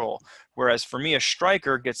control. Whereas for me, a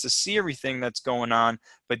striker gets to see everything that's going on,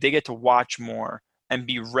 but they get to watch more and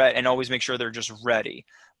be ready and always make sure they're just ready.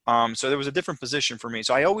 So there was a different position for me.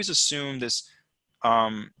 So I always assume this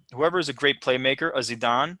whoever is a great playmaker, a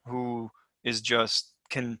Zidane, who is just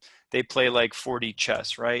can they play like 4D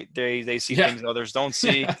chess, right? They see Yeah. things others don't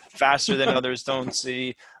see, faster than others don't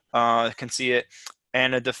see, can see it.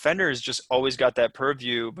 And a defender has just always got that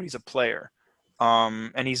purview, but he's a player,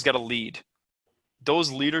 and he's got to lead.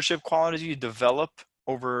 Those leadership qualities you develop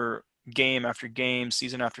over game after game,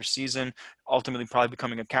 season after season, ultimately probably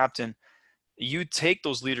becoming a captain. You take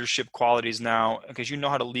those leadership qualities now because you know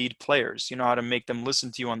how to lead players. You know how to make them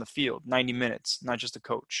listen to you on the field, 90 minutes, not just a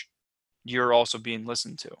coach. You're also being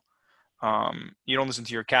listened to. You don't listen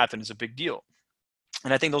to your captain is a big deal.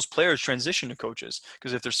 And I think those players transition to coaches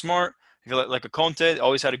because if they're smart, if you're like a Conte,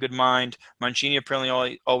 always had a good mind. Mancini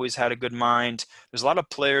apparently always had a good mind. There's a lot of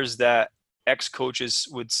players that ex-coaches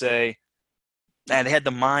would say, and they had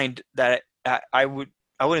the mind that I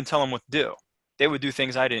wouldn't tell them what to do. They would do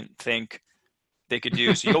things I didn't think they could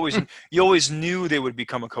do. So you always knew they would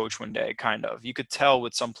become a coach one day, kind of. You could tell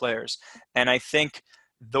with some players. And I think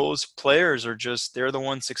those players they're the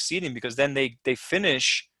ones succeeding because then they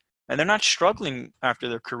finish and they're not struggling after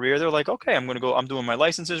their career. They're like, okay, I'm doing my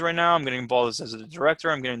licenses right now. I'm getting involved as a director.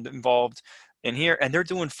 I'm getting involved in here, and they're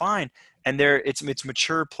doing fine. And it's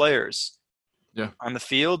mature players Yeah. on the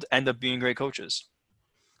field end up being great coaches.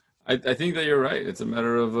 I think that you're right. It's a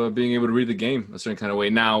matter of being able to read the game a certain kind of way.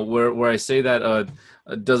 Now, where I say that,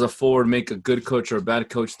 does a forward make a good coach or a bad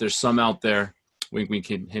coach? There's some out there, wink, wink,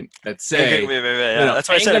 hint, hint, that say, Yeah. That's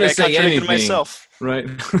why I ain't said gonna I say contradicted anything, myself right?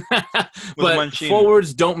 with But Mancini.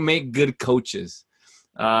 forwards don't make good coaches.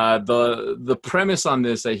 The premise on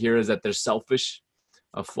this I hear is that they're selfish.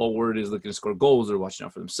 A forward is looking to score goals. They're watching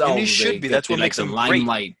out for themselves. And he should be. That's what makes the them great.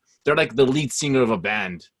 limelight. They're like the lead singer of a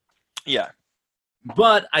band. Yeah.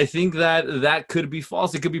 But I think that could be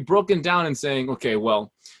false. It could be broken down and saying, okay,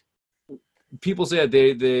 well, people say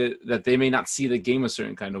that they may not see the game a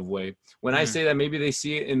certain kind of way. When I say that, maybe they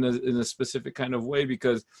see it in a specific kind of way,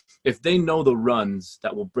 because if they know the runs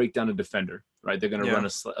that will break down a defender, right? They're going to run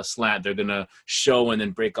a slant. They're going to show and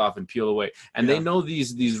then break off and peel away. And they know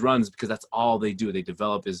these runs because that's all they do. They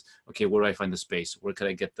develop is, okay, where do I find the space? Where could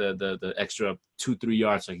I get the extra 2-3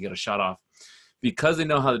 yards so I can get a shot off? Because they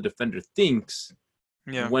know how the defender thinks.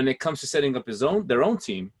 Yeah. When it comes to setting up their own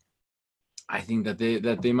team, I think that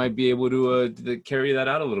they might be able to carry that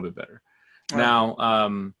out a little bit better.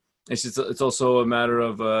 Now, it's also a matter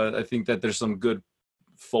of I think that there's some good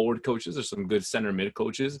forward coaches. There's some good center mid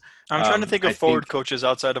coaches. I'm trying to think of forward coaches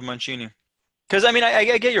outside of Mancini, because I mean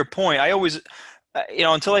I get your point. I always,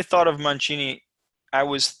 until I thought of Mancini, I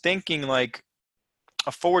was thinking like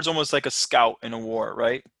a forward's almost like a scout in a war,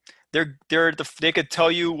 right? They could tell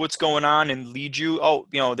you what's going on and lead you. Oh,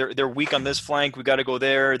 they're weak on this flank. We got to go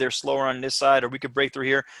there. They're slower on this side, or we could break through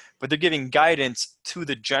here. But they're giving guidance to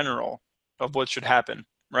the general of what should happen.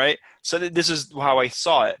 right? So this is how I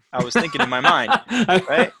saw it. I was thinking in my mind,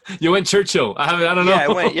 right? You went Churchill. I don't know. Yeah, I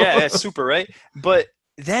went, yeah, it's super, right? But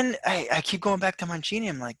then I keep going back to Mancini.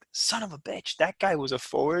 I'm like, son of a bitch, that guy was a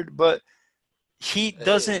forward, but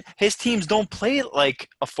his teams don't play like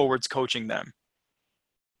a forward's coaching them.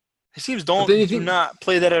 His teams But then you do think, not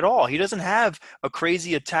play that at all. He doesn't have a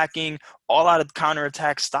crazy attacking, all-out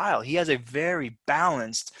counterattack style. He has a very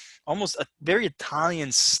balanced, almost a very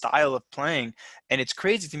Italian style of playing, and it's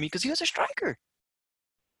crazy to me because he was a striker.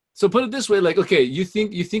 so put it this way, like, okay, you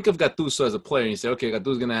think of Gattuso as a player, and you say, okay,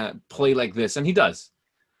 Gattuso's gonna play like this, and he does.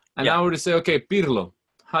 And Yeah. now we're to say, okay, Pirlo,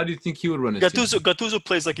 how do you think he would run his team? Gattuso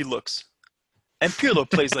plays like he looks. And Pirlo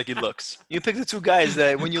plays like he looks. You pick the two guys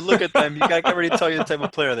that when you look at them, you can already tell you the type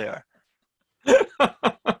of player they are.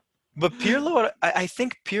 But Pirlo, I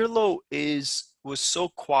think Pirlo was so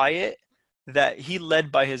quiet that he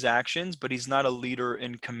led by his actions, but he's not a leader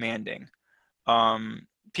in commanding.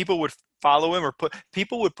 People would follow him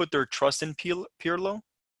people would put their trust in Pirlo,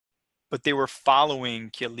 but they were following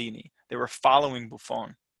Chiellini. They were following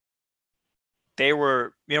Buffon. They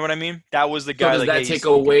were, you know what I mean? That was the guy. So does that take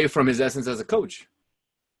away from his essence as a coach?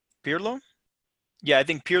 Pirlo? Yeah, I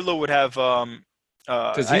think Pirlo would have.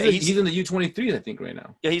 Because he's in the U23s, I think, right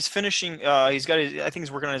now. Yeah, he's finishing. He's got. I think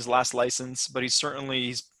he's working on his last license, but he's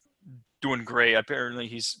doing great. Apparently,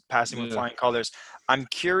 he's passing with flying colors. I'm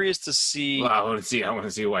curious to see. Well, I want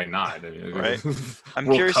to see why not. Right. I'm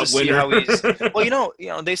curious to see how he's. Well, you know,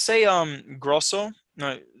 they say Grosso.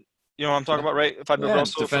 You know what I'm talking about, right? Fabio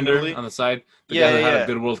Grosso, defender on the side. The guy that had a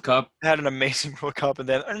good World Cup. Had an amazing World Cup, and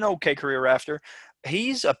then an okay career after.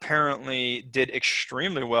 He's apparently did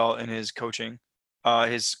extremely well in his coaching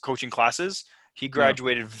classes. He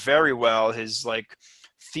graduated very well. His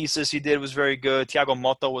thesis he did was very good. Thiago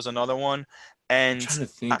Motta was another one, and I'm trying to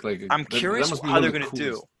think, I'm curious how they're going to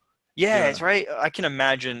do. Yeah, it's right. I can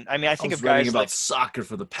imagine. I mean, I think of guys about like soccer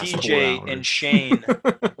for the past DJ and Shane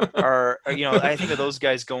are, you know, I think of those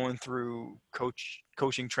guys going through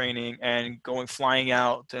coaching training and flying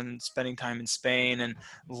out and spending time in Spain and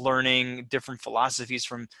learning different philosophies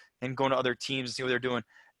and going to other teams and see what they're doing.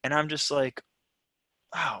 And I'm just like,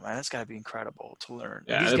 wow, man, that's got to be incredible to learn.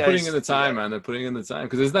 Yeah, they're putting in the time, man. They're putting in the time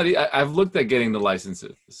because it's not. I've looked at getting the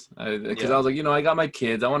licenses because I was like, you know, I got my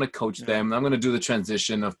kids. I want to coach them. I'm going to do the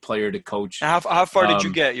transition of player to coach. How far did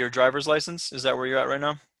you get your driver's license? Is that where you're at right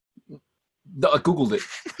now? I Googled it.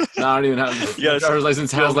 No, I don't even have the driver's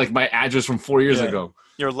license. Has my address from 4 years ago.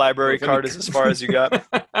 Your library card is as far as you got.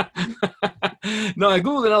 No, I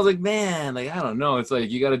Googled it. I was like, man, I don't know. It's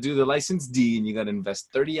like you got to do the license D and you got to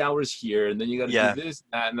invest 30 hours here. And then you got to do this,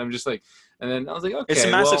 that. And I'm just like, and then I was like, okay. It's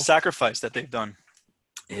a massive sacrifice that they've done.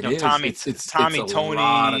 It is. Tommy, it's Tony, a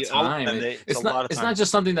lot of time. It's not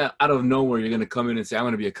just something that out of nowhere you're going to come in and say, I'm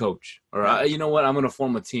going to be a coach. Or, you know what, I'm going to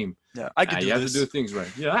form a team. Yeah, I could do this. You have to do things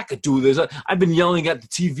right. Yeah, I could do this. I've been yelling at the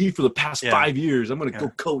TV for the past 5 years. I'm going to go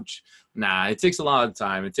coach. Nah, it takes a lot of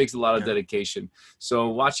time. It takes a lot of dedication. So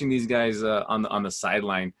watching these guys on the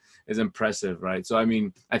sideline is impressive, right? So, I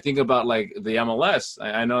mean, I think about the MLS.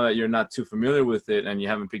 I know that you're not too familiar with it and you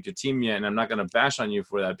haven't picked your team yet, and I'm not going to bash on you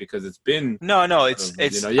for that because it's been – No, it's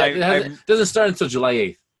it doesn't start until July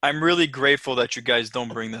 8th. I'm really grateful that you guys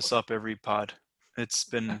don't bring this up every pod. It's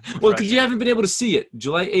been – well, because you haven't been able to see it.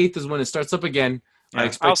 July 8th is when it starts up again. Yeah. I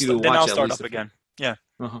expect you to watch it. Then I'll start up again. Yeah.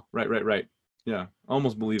 Right. Yeah,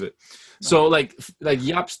 almost believe it. So, like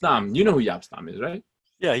Jaap Stam, you know who Jaap Stam is, right?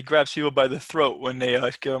 Yeah, he grabs people by the throat when they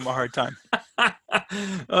give him a hard time.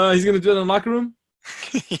 He's going to do it in the locker room?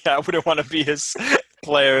 Yeah, I wouldn't want to be his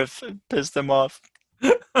player if it pissed him off.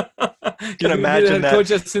 You can imagine that,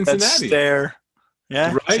 coach at Cincinnati. That stare.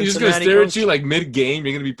 Yeah, right? He's just going to stare at you mid-game.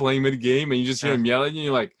 You're going to be playing mid-game, and you just hear him yelling, and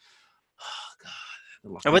you're like,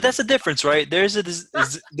 oh, God. But that's the difference, right? There's the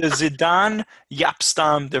Zidane-Jaap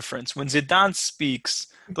Stam difference. When Zidane speaks,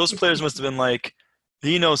 those players must have been like,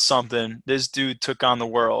 he knows something. This dude took on the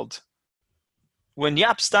world. When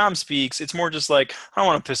Jaap Stam speaks, it's more just like, I don't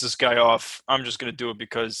want to piss this guy off. I'm just going to do it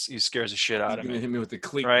because he scares the shit out of me. Hit me with the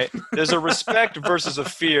cleat. Right? There's a respect versus a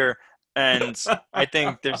fear, and I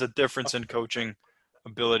think there's a difference in coaching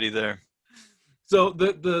ability there. So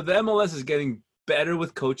the MLS is getting better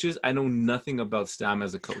with coaches. I know nothing about Stam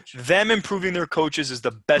as a coach. Them improving their coaches is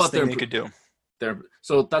the best thing they could do.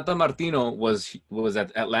 So Tata Martino was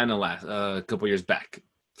at Atlanta a couple years back.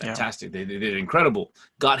 Fantastic. Yeah. They did incredible.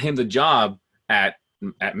 Got him the job at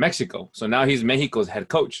Mexico. So now he's Mexico's head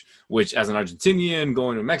coach, which as an Argentinian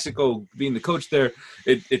going to Mexico, being the coach there,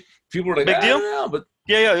 people were like, big deal? I don't know, but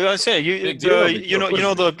yeah, I say you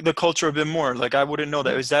know the culture a bit more. Like I wouldn't know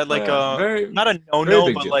that. Is that like not a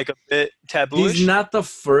no-no, but like a bit taboo? He's not the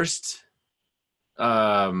first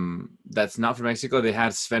that's not from Mexico. They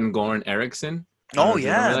had Sven Goran Eriksson. I don't know Oh if you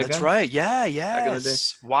remember yeah, that that's guy right. Yeah, back in the day.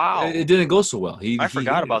 yes. Wow. It didn't go so well. I He forgot hated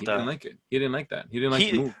it. about He didn't that. like it. He didn't like that. He didn't like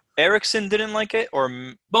the He move. Erickson didn't like it, or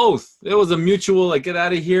Both. It was a mutual like get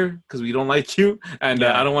out of here because we don't like you, and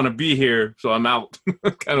Yeah. I don't want to be here, so I'm out.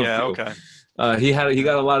 kind of yeah, feel. okay. He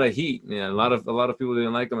got a lot of heat. Yeah, a lot of people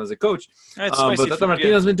didn't like him as a coach. It's But spicy Tata food,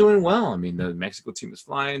 Martino's been doing well. I mean, the Mexico team is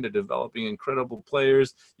flying. They're developing incredible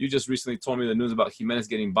players. You just recently told me the news about Jimenez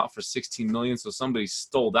getting bought for $16 million, so somebody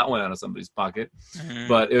stole that one out of somebody's pocket. Mhm.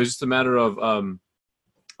 But it was just a matter of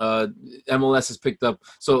MLS has picked up.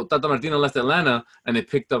 So Tata Martino left Atlanta, and they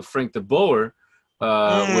picked up Frank de Boer,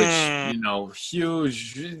 which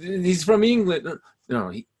huge. He's from England.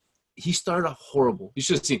 No, he started off horrible. You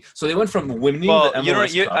should have seen. So they went from winning the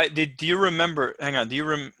MLS Cup. Do you remember? Hang on. Do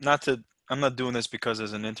you I'm not doing this because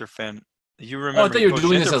as an Inter fan. You remember? Oh, I thought you were he coached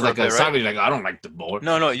doing this Inter as for like a bit, right? savage. Like I don't like De Boer.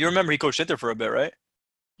 No. You remember he coached Inter for a bit, right?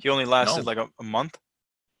 He only lasted like a month.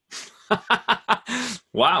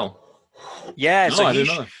 Wow. Yeah. No, so I didn't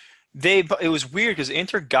know that. it was weird because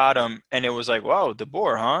Inter got him, and it was like, wow, De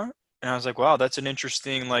Boer, huh? And I was like, wow, that's an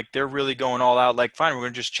interesting. Like they're really going all out. Like, fine, we're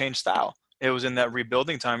gonna just change style. It was in that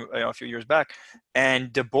rebuilding time a few years back,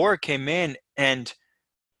 and De Boer came in and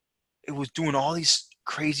it was doing all these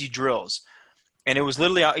crazy drills. And it was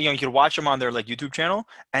literally, you could watch them on their like YouTube channel,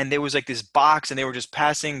 and there was like this box, and they were just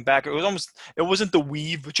passing back. It wasn't the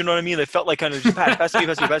weave, but you know what I mean. They felt like kind of just pass me.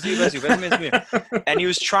 And he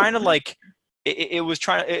was trying to like, it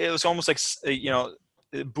was almost like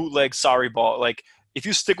bootleg sorry ball. Like if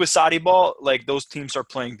you stick with Saudi ball, like those teams are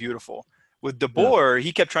playing beautiful. With De Boer,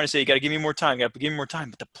 he kept trying to say, "You got to give me more time. You got to give me more time."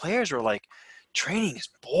 But the players were like, "Training is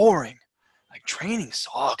boring. Like training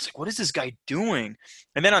sucks. Like what is this guy doing?"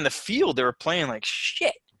 And then on the field, they were playing like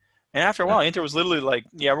shit. And after a while, Inter was literally like,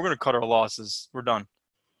 "Yeah, we're gonna cut our losses. We're done."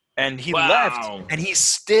 And he left, and he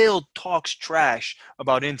still talks trash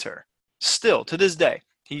about Inter. Still to this day,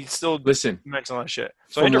 he still mentions a lot of shit.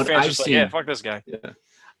 So Inter fans are just like, "Yeah, fuck this guy." Yeah.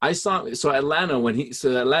 I saw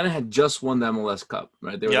Atlanta had just won the MLS Cup,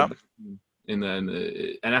 right? They were and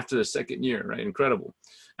after the second year, right? Incredible.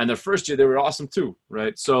 And their first year, they were awesome too,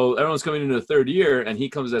 right? So everyone's coming into the third year, and he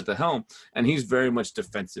comes at the helm, and he's very much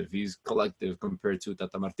defensive. He's collective compared to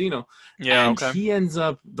Tata Martino. Yeah, and he ends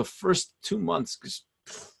up the first 2 months just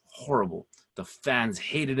horrible. The fans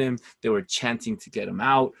hated him. They were chanting to get him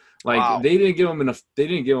out. Like they didn't give him enough. They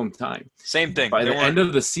didn't give him time. Same thing. By the end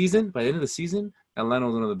of the season, Atlanta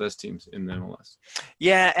was one of the best teams in the MLS.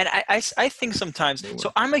 Yeah, and I think sometimes –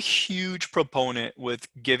 so I'm a huge proponent with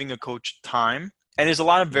giving a coach time, and there's a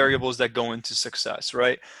lot of variables that go into success,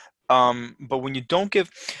 right? But when you don't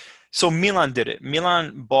give – so Milan did it.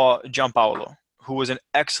 Milan bought Gianpaolo, who was an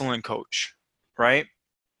excellent coach, right,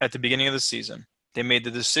 at the beginning of the season. They made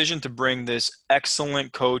the decision to bring this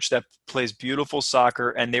excellent coach that plays beautiful soccer,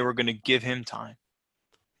 and they were going to give him time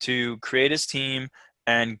to create his team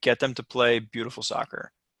and get them to play beautiful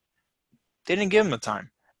soccer. They didn't give him the time.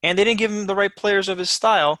 And they didn't give him the right players of his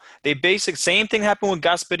style. Same thing happened with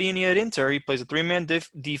Gasperini at Inter. He plays a three-man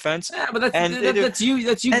defense. Yeah, but that's you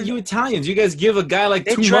Italians. You guys give a guy like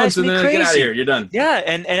 2 months and then get out of here. You're done. Yeah,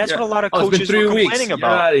 and that's what a lot of coaches were complaining about.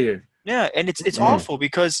 Get out of here. Yeah, and it's awful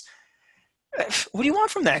because what do you want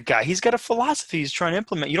from that guy? He's got a philosophy he's trying to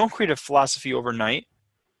implement. You don't create a philosophy overnight.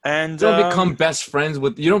 And you don't become best friends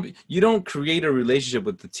with you don't create a relationship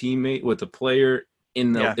with the teammate, with the player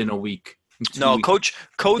in a week. No, coach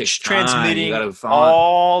transmitting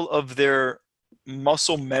all of their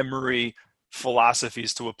muscle memory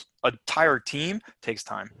philosophies to an entire team takes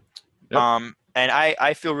time. Yep. And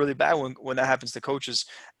I feel really bad when that happens to coaches.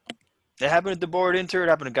 It happened at De Boer at Inter. It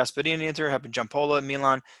happened to Gasperini at Inter. It happened to Gianpaolo at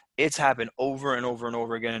Milan. It's happened over and over and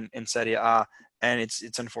over again in Serie A. And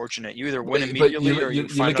it's unfortunate. You either win immediately or you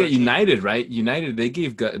look at United, right? United, they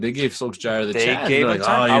gave Solskjaer the chance. They gave him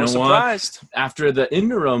time. I was surprised. After the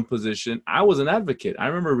interim position, I was an advocate. I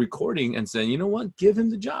remember recording and saying, you know what? Give him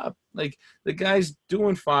the job. Like, the guy's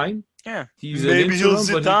doing fine. Yeah. Maybe he'll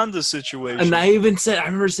sit on the situation. And I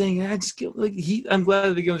remember saying, I'm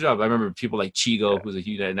glad they give him the job. I remember people like Chigo, who's a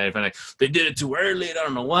huge United fan, like, they did it too early. I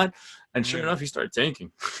don't know what. And sure enough, he started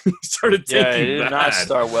tanking. He did not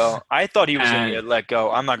start well. I thought he was going to get let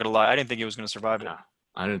go. I'm not going to lie. I didn't think he was going to survive it.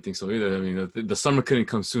 I didn't think so either. I mean, the summer couldn't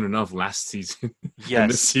come soon enough last season. Yes.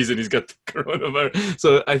 And this season, he's got the coronavirus.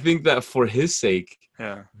 So I think that for his sake,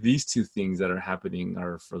 these two things that are happening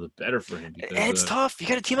are for the better for him. Because, and it's tough. You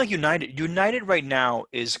got a team like United. United right now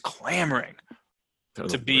is clamoring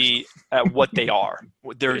to be at what they are.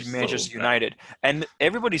 They're Manchester United. And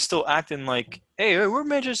everybody's still acting like, hey, we're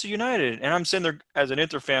Manchester United. And I'm sitting there as an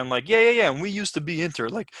Inter fan like, yeah. And we used to be Inter.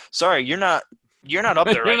 Like, sorry, you're not you're not up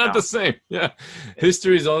there You're right not now. the same. Yeah,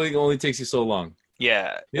 history is only takes you so long.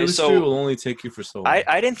 Yeah. And History so will only take you for so long.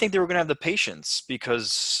 I didn't think they were going to have the patience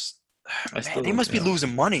because, I man, still they don't. must be Yeah.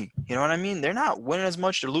 losing money. You know what I mean? They're not winning as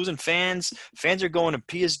much. They're losing fans. Fans are going to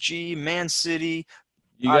PSG, Man City,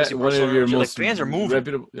 You got obviously one of Barcelona. your Like most fans are moving.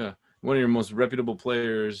 reputable, yeah, one of your most reputable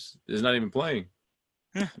players is not even playing.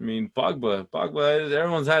 Yeah. I mean, Pogba,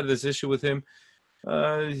 everyone's had this issue with him.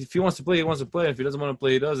 If he wants to play, he wants to play. If he doesn't want to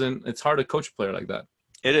play, he doesn't. It's hard to coach a player like that.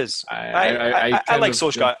 It is. I I kind like of, yeah.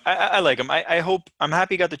 Solskjaer. I like him. I'm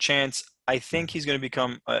happy he got the chance. I think he's going to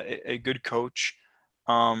become a good coach.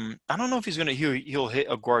 I don't know if he'll hit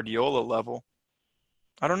a Guardiola level.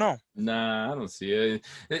 I don't know. Nah, I don't see it.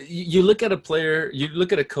 You look at a player, you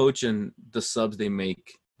look at a coach, and the subs they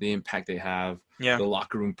make, the impact they have, Yeah. the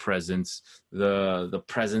locker room presence, the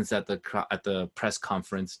presence at the press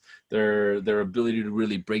conference, their ability to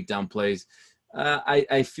really break down plays.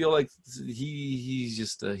 I feel like he's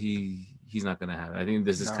just he's not gonna have it. I think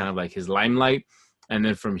this is No. kind of like his limelight, and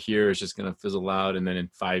then from here it's just gonna fizzle out, and then in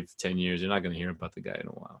 5-10 years you're not gonna hear about the guy in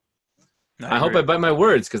a while. I hope I bite my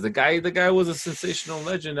words because the guy was a sensational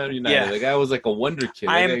legend at United. Yeah. The guy was like a wonder kid.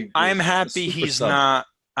 I'm was happy a super he's sub. not.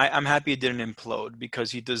 I'm happy it didn't implode because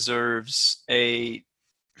he deserves a.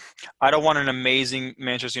 I don't want an amazing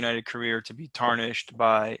Manchester United career to be tarnished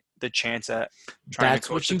by the chance at trying That's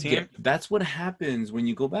to coach what you the team. get. That's what happens when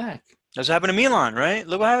you go back. That's what happened to Milan, right?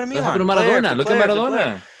 Look what happened to That Milan. happened to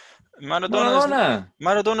Maradona. Look at Maradona.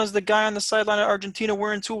 Maradona's the guy on the sideline of Argentina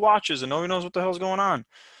wearing 2 watches and nobody knows what the hell's going on.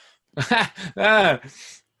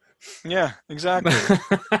 Yeah, exactly.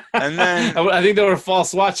 And then I think they were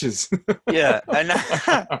false watches. yeah, and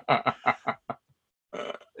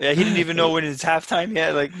yeah, he didn't even know when it's halftime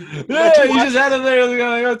yet. Like, yeah, you just had it there.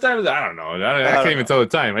 Like, what time is it? I don't know. I can't even tell the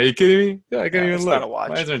time. Are you kidding me? Yeah, I can't even it's look. not a watch.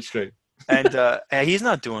 My eyes aren't straight. And he's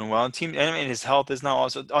not doing well. And his health is not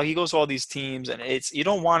also. Oh, he goes to all these teams, and you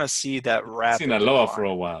don't want to see that I've seen rapid. Aloha for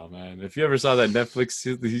a while, man. If you ever saw that Netflix,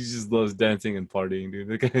 he just loves dancing and partying, dude.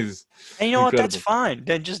 The guy's And you know what? That's incredible. fine.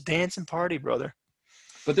 Then just dance and party, brother.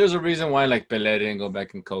 But there's a reason why, like, Pelé didn't go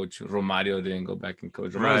back and coach. Romario didn't go back and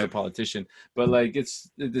coach. Romario's a Right. politician, but like,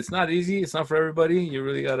 it's not easy. It's not for everybody. You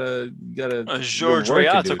really gotta George work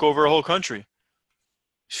Weah it, took dude. over a whole country.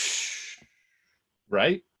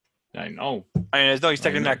 Right? I know. I mean, he's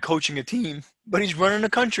technically not coaching a team, but he's running a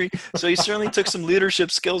country. So he certainly took some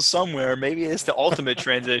leadership skills somewhere. Maybe it's the ultimate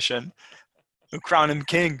transition. We'll crown him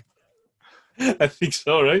king. I think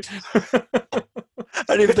so, right? I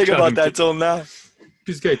didn't even think Crown about him that king. till now.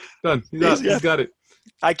 Piece of cake. Done. He's got it.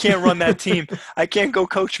 I can't run that team. I can't go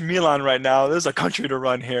coach Milan right now. There's a country to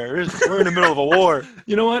run here. We're in the middle of a war.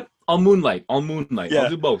 You know what? I'll moonlight. Yeah. I'll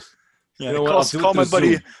do both. Yeah, You know what? I'll do it call my through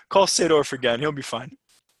buddy. Zoom. Call Sadorf again. He'll be fine.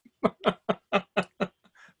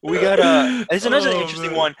 We got There's another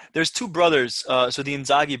interesting man. one. There's 2 brothers. So the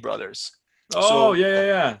Inzaghi brothers. Oh,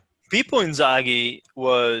 yeah. Pippo Inzaghi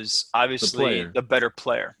was obviously player. the better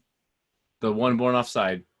player. The one born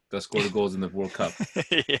offside that scored the goals in the World Cup.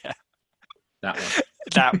 Yeah, That one.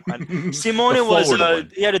 that one. Simone The was forward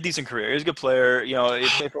one. he had a decent career. He was a good player. You know, he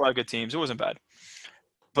played for a lot of good teams. It wasn't bad.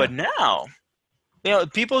 But now, you know,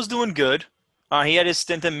 Pippo's doing good. He had his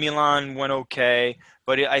stint in Milan, went okay.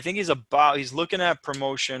 But I think he's looking at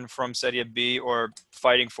promotion from Serie B or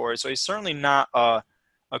fighting for it. So he's certainly not a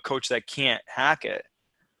coach that can't hack it.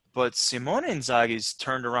 But Simone Inzaghi's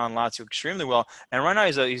turned around Lazio extremely well, and right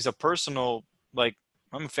now he's a personal, like,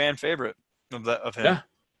 I'm a fan favorite of him. Yeah.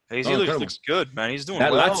 He incredible. looks good, man. He's doing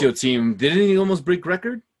That well. Lazio team, didn't he almost break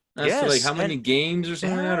record? As to like Yes, how many and- games or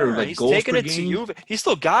something like that, or like he's goals taking per it to game? Juve. He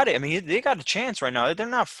still got it. I mean, they got a chance right now. They're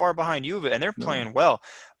not far behind Juve, and they're No. playing well.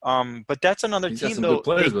 But that's another He's got team, some though. good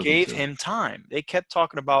players They with him, gave too. him time. They kept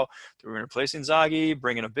talking about they were going to replace Inzaghi,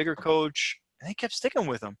 bring in a bigger coach, and they kept sticking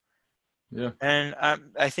with him. Yeah. And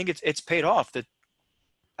I think it's paid off.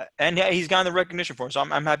 And he's gotten the recognition for it, so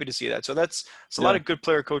I'm happy to see that. So it's a lot of good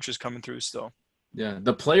player coaches coming through still. Yeah,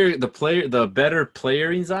 the better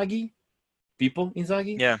player Inzaghi,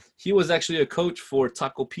 Inzaghi. Yeah. He was actually a coach for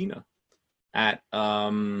Taco Pina at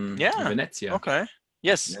Venezia. Okay.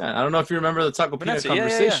 Yes. Yeah, I don't know if you remember the Taco Pina Venezia, yeah.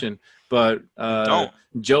 conversation, but Don't.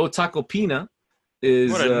 Joe Taco Pina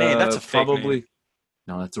is What a name. That's a fake probably name.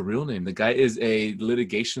 no, that's a real name. The guy is a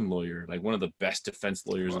litigation lawyer, like one of the best defense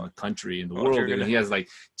lawyers in the country, in the Well, if world. you're And gonna- he has like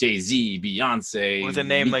Jay-Z, Beyonce. With a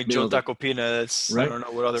name Meek like Joe Mill, Taco Pina, I Right. don't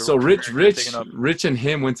know what other. So career you're thinking of. Rich and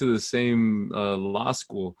him went to the same law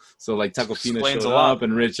school. So like Taco Pina Explains showed a lot. up,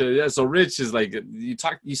 and Rich, so Rich is like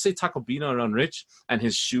you say Taco Pina around Rich, and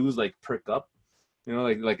his shoes like perk up, you know,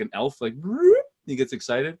 like an elf, like He gets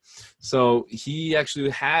excited. So he actually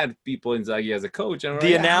had people Inzaghi as a coach. And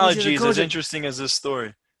The analogy is as interesting as this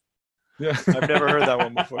story. Yeah. I've never heard that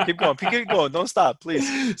one before. Keep going. Keep going. Don't stop,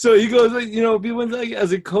 please. So he goes, like, people Inzaghi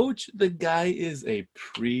as a coach, the guy is a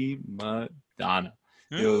prima donna.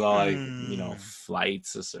 It was all like,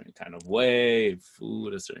 flights a certain kind of way,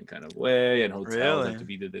 food a certain kind of way, and hotels have to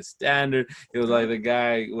be to this standard. It was like the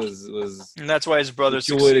guy was. And that's why his brother's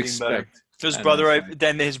you would succeeding better. expect. His brother,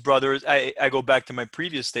 then his brother. I go back to my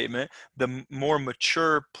previous statement. The more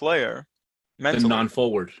mature player, mentally, the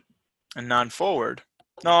non-forward. And non-forward.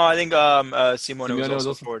 No, I think Simone was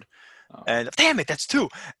also forward. Oh. And damn it, that's 2.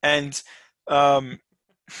 And my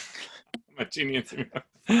genius.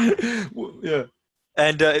 Yeah.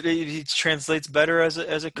 And he translates better as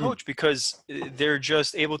a coach because they're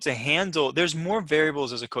just able to handle. There's more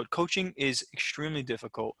variables as a coach. Coaching is extremely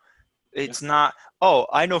difficult. It's not,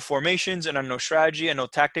 I know formations and I know strategy, I know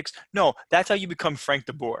tactics. No, that's how you become Frank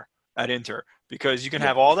de Boer at Inter, because you can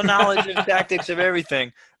have all the knowledge and tactics of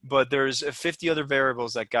everything, but there's 50 other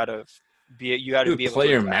variables that you got to be able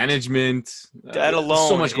player to management. That alone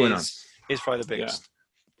so much going on. Is probably the biggest.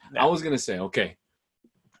 Yeah. I was gonna say, okay,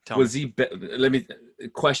 let me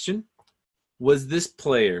question: was this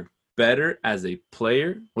player better as a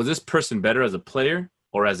player? Was this person better as a player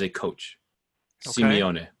or as a coach? Okay.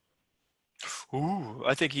 Simeone. Ooh,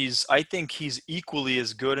 I think he's equally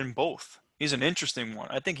as good in both. He's an interesting one.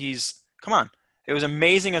 I think come on. It was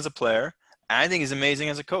amazing as a player. I think he's amazing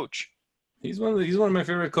as a coach. He's one of my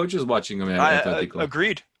favorite coaches watching him at Atletico.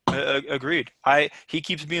 Agreed. He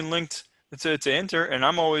keeps being linked to Inter, and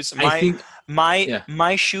I'm always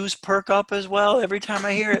my shoes perk up as well every time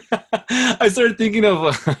I hear it. I started thinking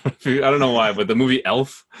of I don't know why, but the movie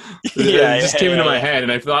Elf. It just came into my head,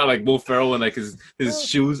 and I thought like Will Ferrell and like his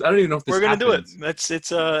shoes. I don't even know if this. We're gonna happens. do it.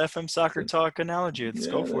 It's a FM Soccer Talk analogy. Let's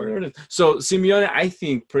go for it. So Simeone, I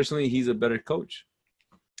think personally, he's a better coach.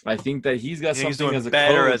 I think that he's got something as a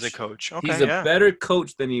better coach. As a coach. Okay, he's a better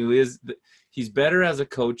coach than he is. He's better as a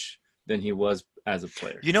coach than he was as a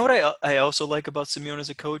player. You know what I also like about Simeone as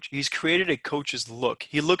a coach? He's created a coach's look.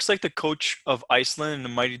 He looks like the coach of Iceland in the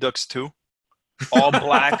Mighty Ducks 2. All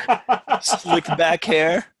black, slicked back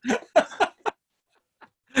hair.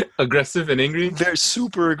 Aggressive and angry? They're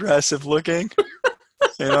super aggressive looking.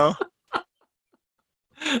 I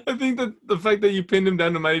think that the fact that you pinned him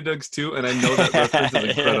down to Mighty Ducks 2, and I know that reference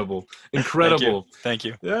is incredible. Incredible. Thank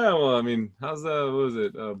you. Yeah, well, I mean, what was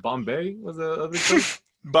it? Bombay was the other coach?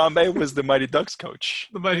 Bombay was the Mighty Ducks coach.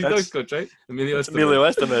 The Mighty Ducks coach, right? Emilio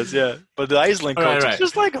Estevez, yeah. But the Iceland coach is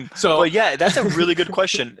just like him. But yeah, that's a really good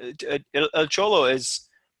question. El Cholo I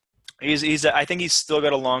think he's still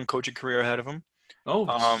got a long coaching career ahead of him. Oh,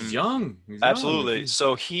 he's young. Absolutely. Young.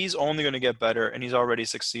 So he's only going to get better, and he's already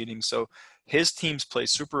succeeding. So his teams play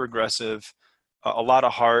super aggressive, a lot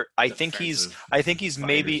of heart. I think he's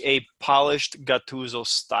maybe a polished Gattuso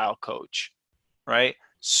style coach, right?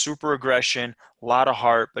 Super aggression, a lot of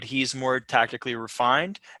heart, but he's more tactically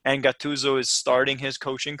refined. And Gattuso is starting his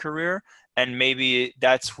coaching career, and maybe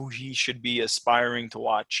that's who he should be aspiring to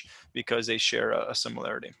watch because they share a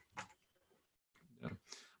similarity. Yeah.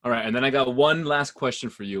 All right, and then I got one last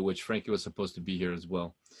question for you, which Frankie was supposed to be here as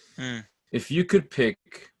well. If you could pick,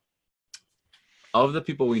 of the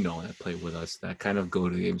people we know that play with us, that kind of go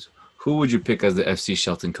to the games, who would you pick as the FC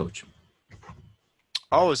Shelton coach?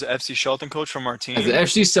 Oh, as the FC Shelton coach from our team? As the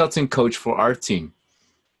FC Shelton coach for our team.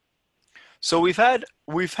 So we've had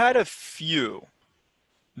a few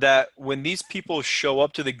that when these people show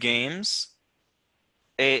up to the games,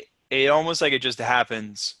 it almost like it just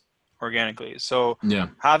happens organically. So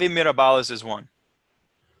Javi Mirabales is one.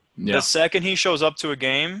 Yeah. The second he shows up to a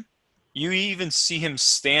game, you even see him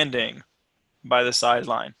standing by the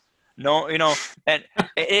sideline. No, and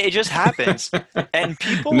it just happens. And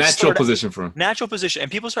people natural position for him. Natural position. And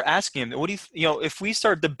people start asking him, what do you if we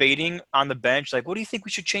start debating on the bench, like, what do you think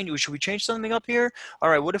we should change? Should we change something up here? All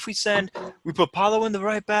right, what if we put Paulo in the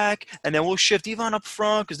right back, and then we'll shift Ivan up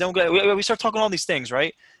front, because then we start talking all these things,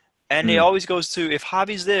 right? And it always goes to, if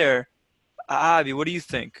Javi's there, Javi, what do you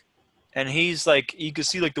think? And he's like, you can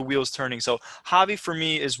see like the wheels turning. So Javi for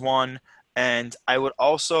me is one, and I would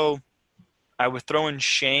throw in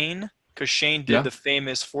Shane, because Shane did the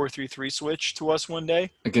famous 4-3-3 switch to us one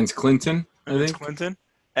day. Against Clinton, I think. Clinton.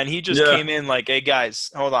 And he just came in like, hey,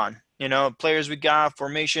 guys, hold on. Players we got,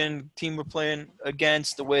 formation, team we're playing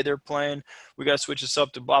against, the way they're playing. We got to switch this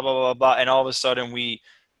up to blah, blah, blah, blah. And all of a sudden, we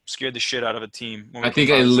scared the shit out of a team. I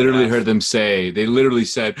think I literally heard them say, they literally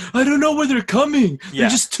said, I don't know where they're coming. Yeah. They're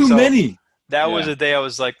just too many. That was a day I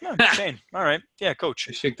was like, Shane, all right. Yeah, coach.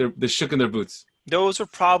 They're shook in their boots. Those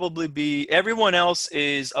would probably be. Everyone else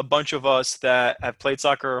is a bunch of us that have played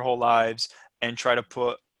soccer our whole lives and try to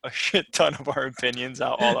put a shit ton of our opinions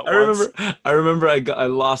out all at I once. remember I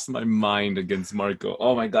lost my mind against Marco.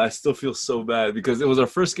 Oh my god, I still feel so bad because it was our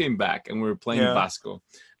first game back and we were playing Yeah. Vasco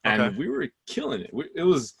Okay. and we were killing it. It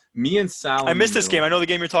was me and Sal I in the missed this game. middle. I know the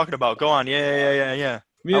game you're talking about. Go on. Yeah.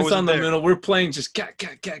 Me I and Sal in wasn't the there. middle. We're playing just cat.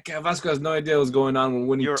 Vasco has no idea what's going on. We're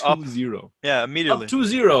winning You're up. 2-0. Yeah, Up immediately.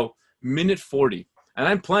 2-0, minute 40. And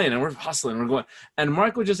I'm playing and we're hustling. We're going. And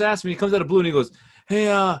Marco just asked me, he comes out of blue and he goes, "Hey,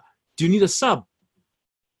 do you need a sub?"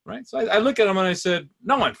 Right? So I look at him and I said,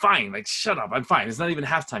 "No, I'm fine. Like, shut up. I'm fine. It's not even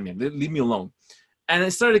halftime yet. Leave me alone." And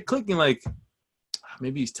it started clicking like,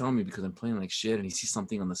 maybe he's telling me because I'm playing like shit and he sees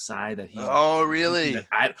something on the side that he's. Oh, really?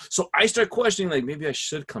 So I start questioning, like, maybe I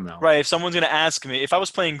should come out. Right. If someone's gonna ask me, if I was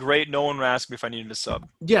playing great, no one would ask me if I needed a sub.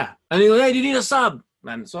 Yeah. And he goes, "Hey, do you need a sub?"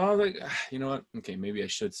 Man, so I was like, you know what? Okay, maybe I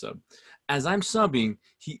should sub. As I'm subbing,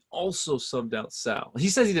 he also subbed out Sal. He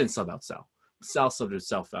says he didn't sub out Sal. Sal subbed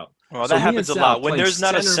himself out. Well, So that me and happens a Sal lot. When playing there's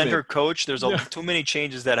not a center center mid. coach, there's Yeah. too many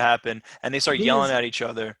changes that happen, and they start Me yelling and- at each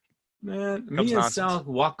other. Man, Becomes me and nonsense. Sal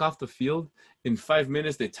walk off the field. In 5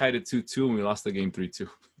 minutes, they tied it 2-2, and we lost the game 3-2.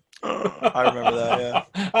 I remember that.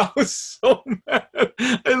 Yeah. I was so mad.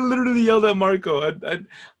 I literally yelled at Marco. I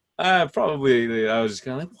was just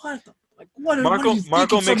kind of like, what? What are Marco you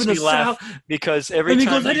Marco thinking, makes subbing me to laugh Sal? because every And he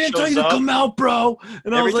time goes, "I he didn't tell shows you to up, come out, bro."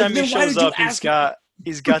 And I every was like, time he "Then why shows did you up, ask?"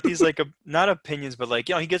 he's got these like not opinions, but like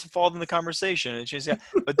he gets involved in the conversation. And she's, yeah.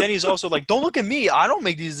 But then he's also like, "Don't look at me. I don't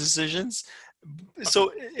make these decisions."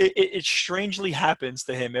 So it strangely happens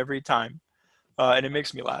to him every time, and it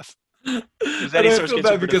makes me laugh. And Then he I starts feel getting bad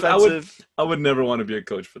super because defensive. I would never want to be a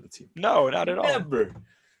coach for the team. No, not at all. Never.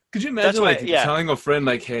 Could you That's imagine why, like yeah. telling a friend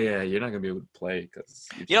like, "Hey, you're not gonna be able to play because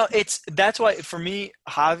You know, that's why for me,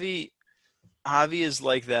 Javi is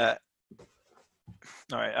like that.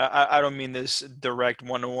 All right, I don't mean this direct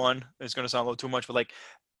one-to-one. It's going to sound a little too much, but like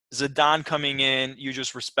Zidane coming in, you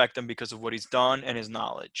just respect him because of what he's done and his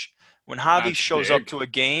knowledge. When Javi That's shows up big. to a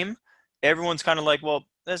game, everyone's kind of like, well,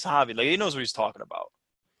 that's Javi. Like he knows what he's talking about.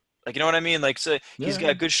 Like, you know what I mean? Like, so he's Yeah.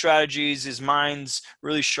 got good strategies. His mind's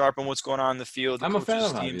really sharp on what's going on in the field. The I'm a fan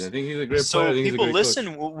coaches' of Javi. teams. I think he's a great So player. I think he's a people great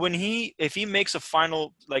listen coach. when if he makes a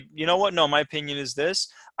final, like, you know what? No, my opinion is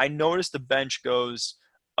this. I noticed the bench goes,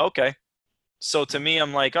 okay. So to me,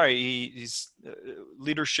 I'm like, all right, he's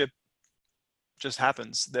leadership just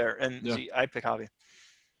happens there, and Yeah. I pick Javi.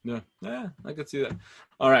 Yeah, I could see that.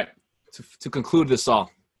 All right, to conclude this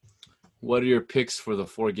all, what are your picks for the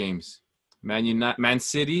 4 games? Man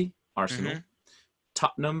City, Arsenal, Mhm.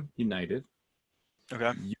 Tottenham, United,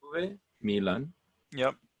 Okay. Juve, Milan,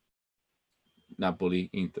 Yep. Napoli,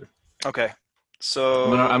 Inter. Okay. So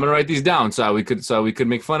I'm gonna write these down so we could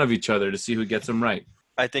make fun of each other to see who gets them right.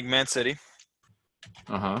 I think Man City.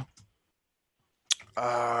 Uh-huh.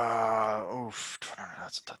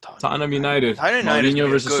 That's a tough. Tottenham United. Tottenham United Mourinho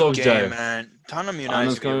versus Solskjaer. man. Tottenham United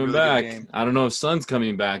Tottenham's is gonna be a coming really back. good game. I don't know if Son's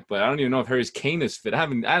coming back, but I don't even know if Harry Kane is fit. I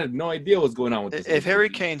have no idea what's going on with this. If Harry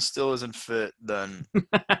Kane still isn't fit, then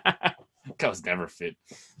That was never fit.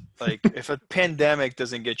 like if a pandemic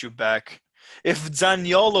doesn't get you back, if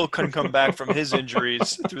Zaniolo couldn't come back from his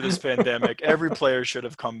injuries through this pandemic, every player should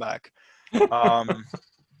have come back.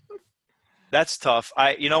 That's tough.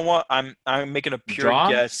 You know what? I'm making a pure Draw?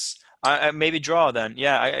 guess. I maybe draw then.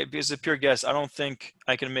 Yeah, it's a pure guess. I don't think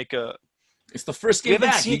I can make a. It's the first We game haven't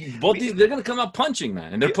back. seen- They're gonna come out punching,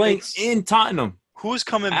 man, and they're playing It's- in Tottenham. Who's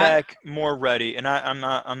coming back more ready? And I'm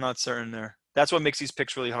not certain there. That's what makes these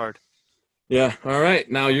picks really hard. Yeah. All right.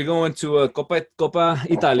 Now you're going to Coppa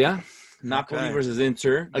Italia. Napoli Okay. versus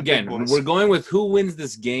Inter. The Again, big boys. we're going with who wins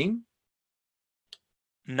this game.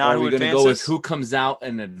 Not or are who we going to advances. go with who comes out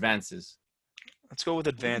and advances? Let's go with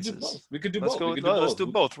advances. We could do Let's both. go. We could do Let's both. do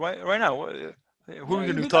both right now. Who are we Yeah, going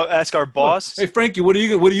you to do talk? that. Ask our boss. Hey Frankie, what do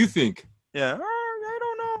you think? Yeah, I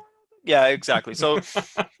don't know. Yeah, exactly. So,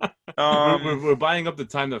 we're buying up the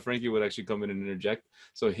time that Frankie would actually come in and interject.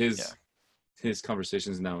 So his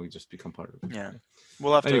conversations now just become part of it. yeah,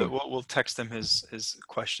 we'll have Anyway. to. We'll text him his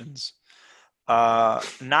questions.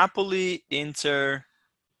 Napoli, Inter.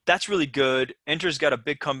 That's really good. Inter's got a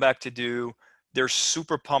big comeback to do. They're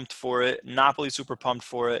super pumped for it. Napoli's super pumped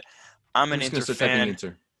for it. I'm an just Inter gonna start typing fan.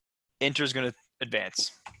 Inter. Inter's going to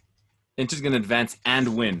advance. Inter's going to advance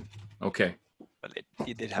and win. Okay. But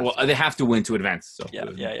they did have Well, they have to win to advance. So yeah.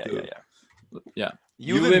 yeah.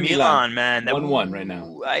 Juve Milan, man. 1-1 right now.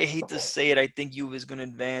 Ooh, I hate to say it. I think Juve is going to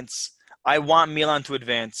advance. I want Milan to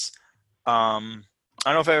advance. I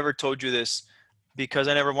don't know if I ever told you this, because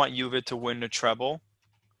I never want Juve to win a treble.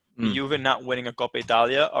 Mm. Juve not winning a Coppa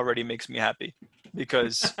Italia already makes me happy.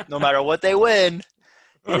 because no matter what they win,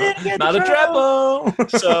 they didn't get Not the a treble.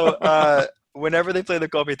 treble. So whenever they play the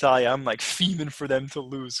Coppa Italia, I'm like fiending for them to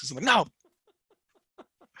lose because I'm like, no.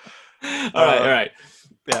 All right.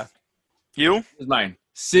 Yeah. You? Here's mine.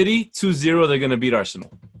 City 2-0. They're gonna beat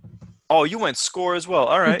Arsenal. Oh, you went score as well.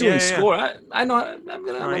 All I'm right. doing Yeah. score. I know. I'm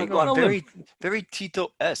gonna go on a limb. Very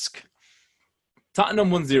Tito-esque. Tottenham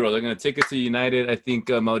 1-0. They're going to take it to United. I think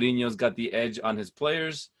Mourinho's got the edge on his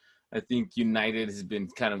players. I think United has been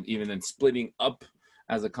kind of even then splitting up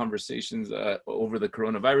as the conversations over the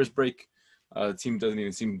coronavirus break. The team doesn't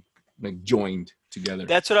even seem like joined together.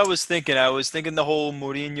 That's what I was thinking. I was thinking the whole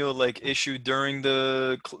Mourinho like issue during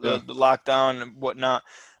the lockdown and whatnot.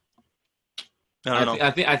 I don't know.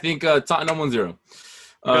 I think Tottenham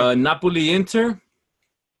 1-0. Napoli Inter.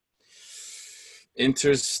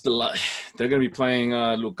 Inter's they're going to be playing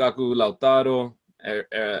Lukaku, Lautaro,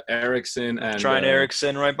 Eriksen, and trying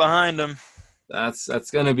Eriksen right behind him.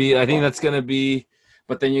 That's going to be. I think that's going to be.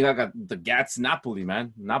 But then you got the Gats Napoli,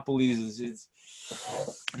 man. Napoli's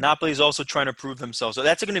also trying to prove themselves. So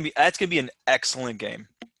that's going to be an excellent game.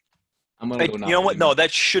 I'm gonna go Napoli, you know what? man. No,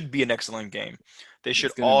 that should be an excellent game. They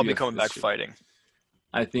should all be coming back fighting.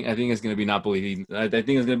 I think it's going to be Napoli. I think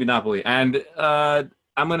it's going to be Napoli, and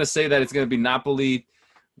I'm going to say that it's going to be Napoli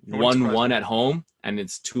 1-1 at home, and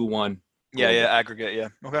it's 2-1. Yeah, aggregate, yeah.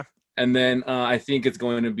 Okay. And then I think it's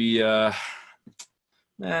going to be, I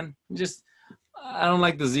don't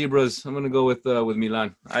like the Zebras. I'm going to go with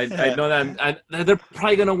Milan. I know that they're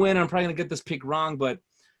probably going to win. I'm probably going to get this pick wrong, but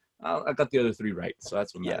I got the other three right, so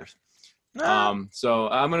that's what matters. Yeah. So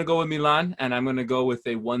I'm going to go with Milan, and I'm going to go with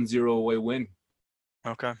a 1-0 away win.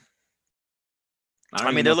 Okay.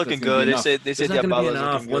 I mean, they're looking good. They say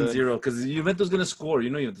Diabalo's looking good. 1-0 because Juventus is going to score. You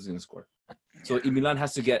know Juventus is going to score. So Milan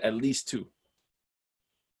has to get at least 2.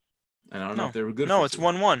 And I don't know if they were good. No, it's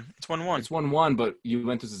 1-1. It's 1-1. It's 1-1, but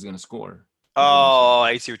Juventus is going to score. Oh,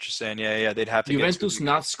 I see what you're saying. Yeah. They'd have to Juventus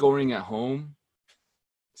not scoring at home,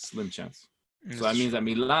 slim chance. So that means that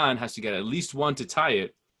Milan has to get at least 1 to tie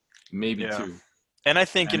it, maybe 2. And I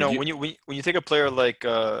think, when you take a player like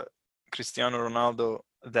Cristiano Ronaldo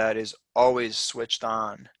that is always switched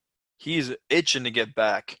on, he's itching to get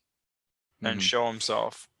back and show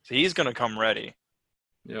himself. So he's going to come ready.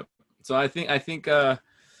 Yep. So I think I'm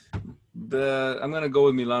going to go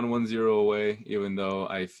with Milan 1-0 away, even though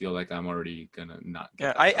I feel like I'm already going to not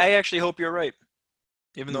get I actually hope you're right,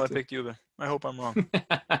 even though I picked Juve. I hope I'm wrong.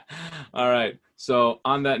 All right. So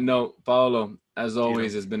on that note, Paolo, as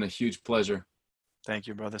always, it's been a huge pleasure. Thank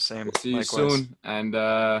you, brother. Same. We'll see you soon. And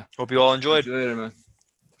hope you all enjoyed. See you later, man.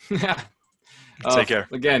 Take care.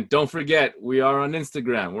 Again, don't forget, we are on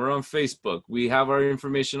Instagram. We're on Facebook. We have our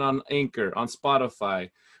information on Anchor, on Spotify.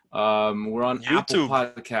 We're on YouTube. Apple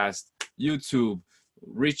Podcast, YouTube.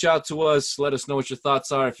 Reach out to us. Let us know what your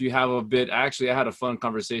thoughts are. If you have a bit, actually, I had a fun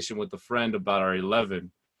conversation with a friend about our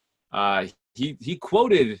 11. He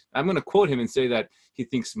quoted, I'm going to quote him and say that he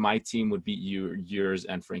thinks my team would beat yours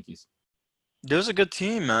and Frankie's. There's a good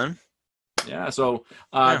team, man. Yeah, so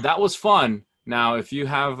that was fun. Now, if you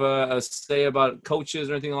have a say about coaches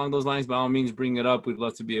or anything along those lines, by all means, bring it up. We'd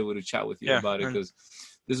love to be able to chat with you about it because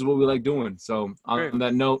this is what we like doing. So on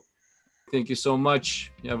that note, thank you so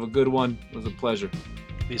much. You have a good one. It was a pleasure.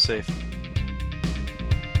 Be safe.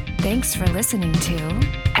 Thanks for listening to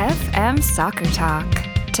FM Soccer Talk.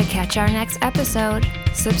 To catch our next episode,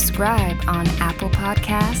 subscribe on Apple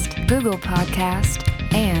Podcast, Google Podcast,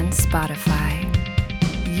 and Spotify.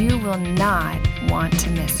 You will not want to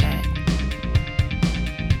miss it.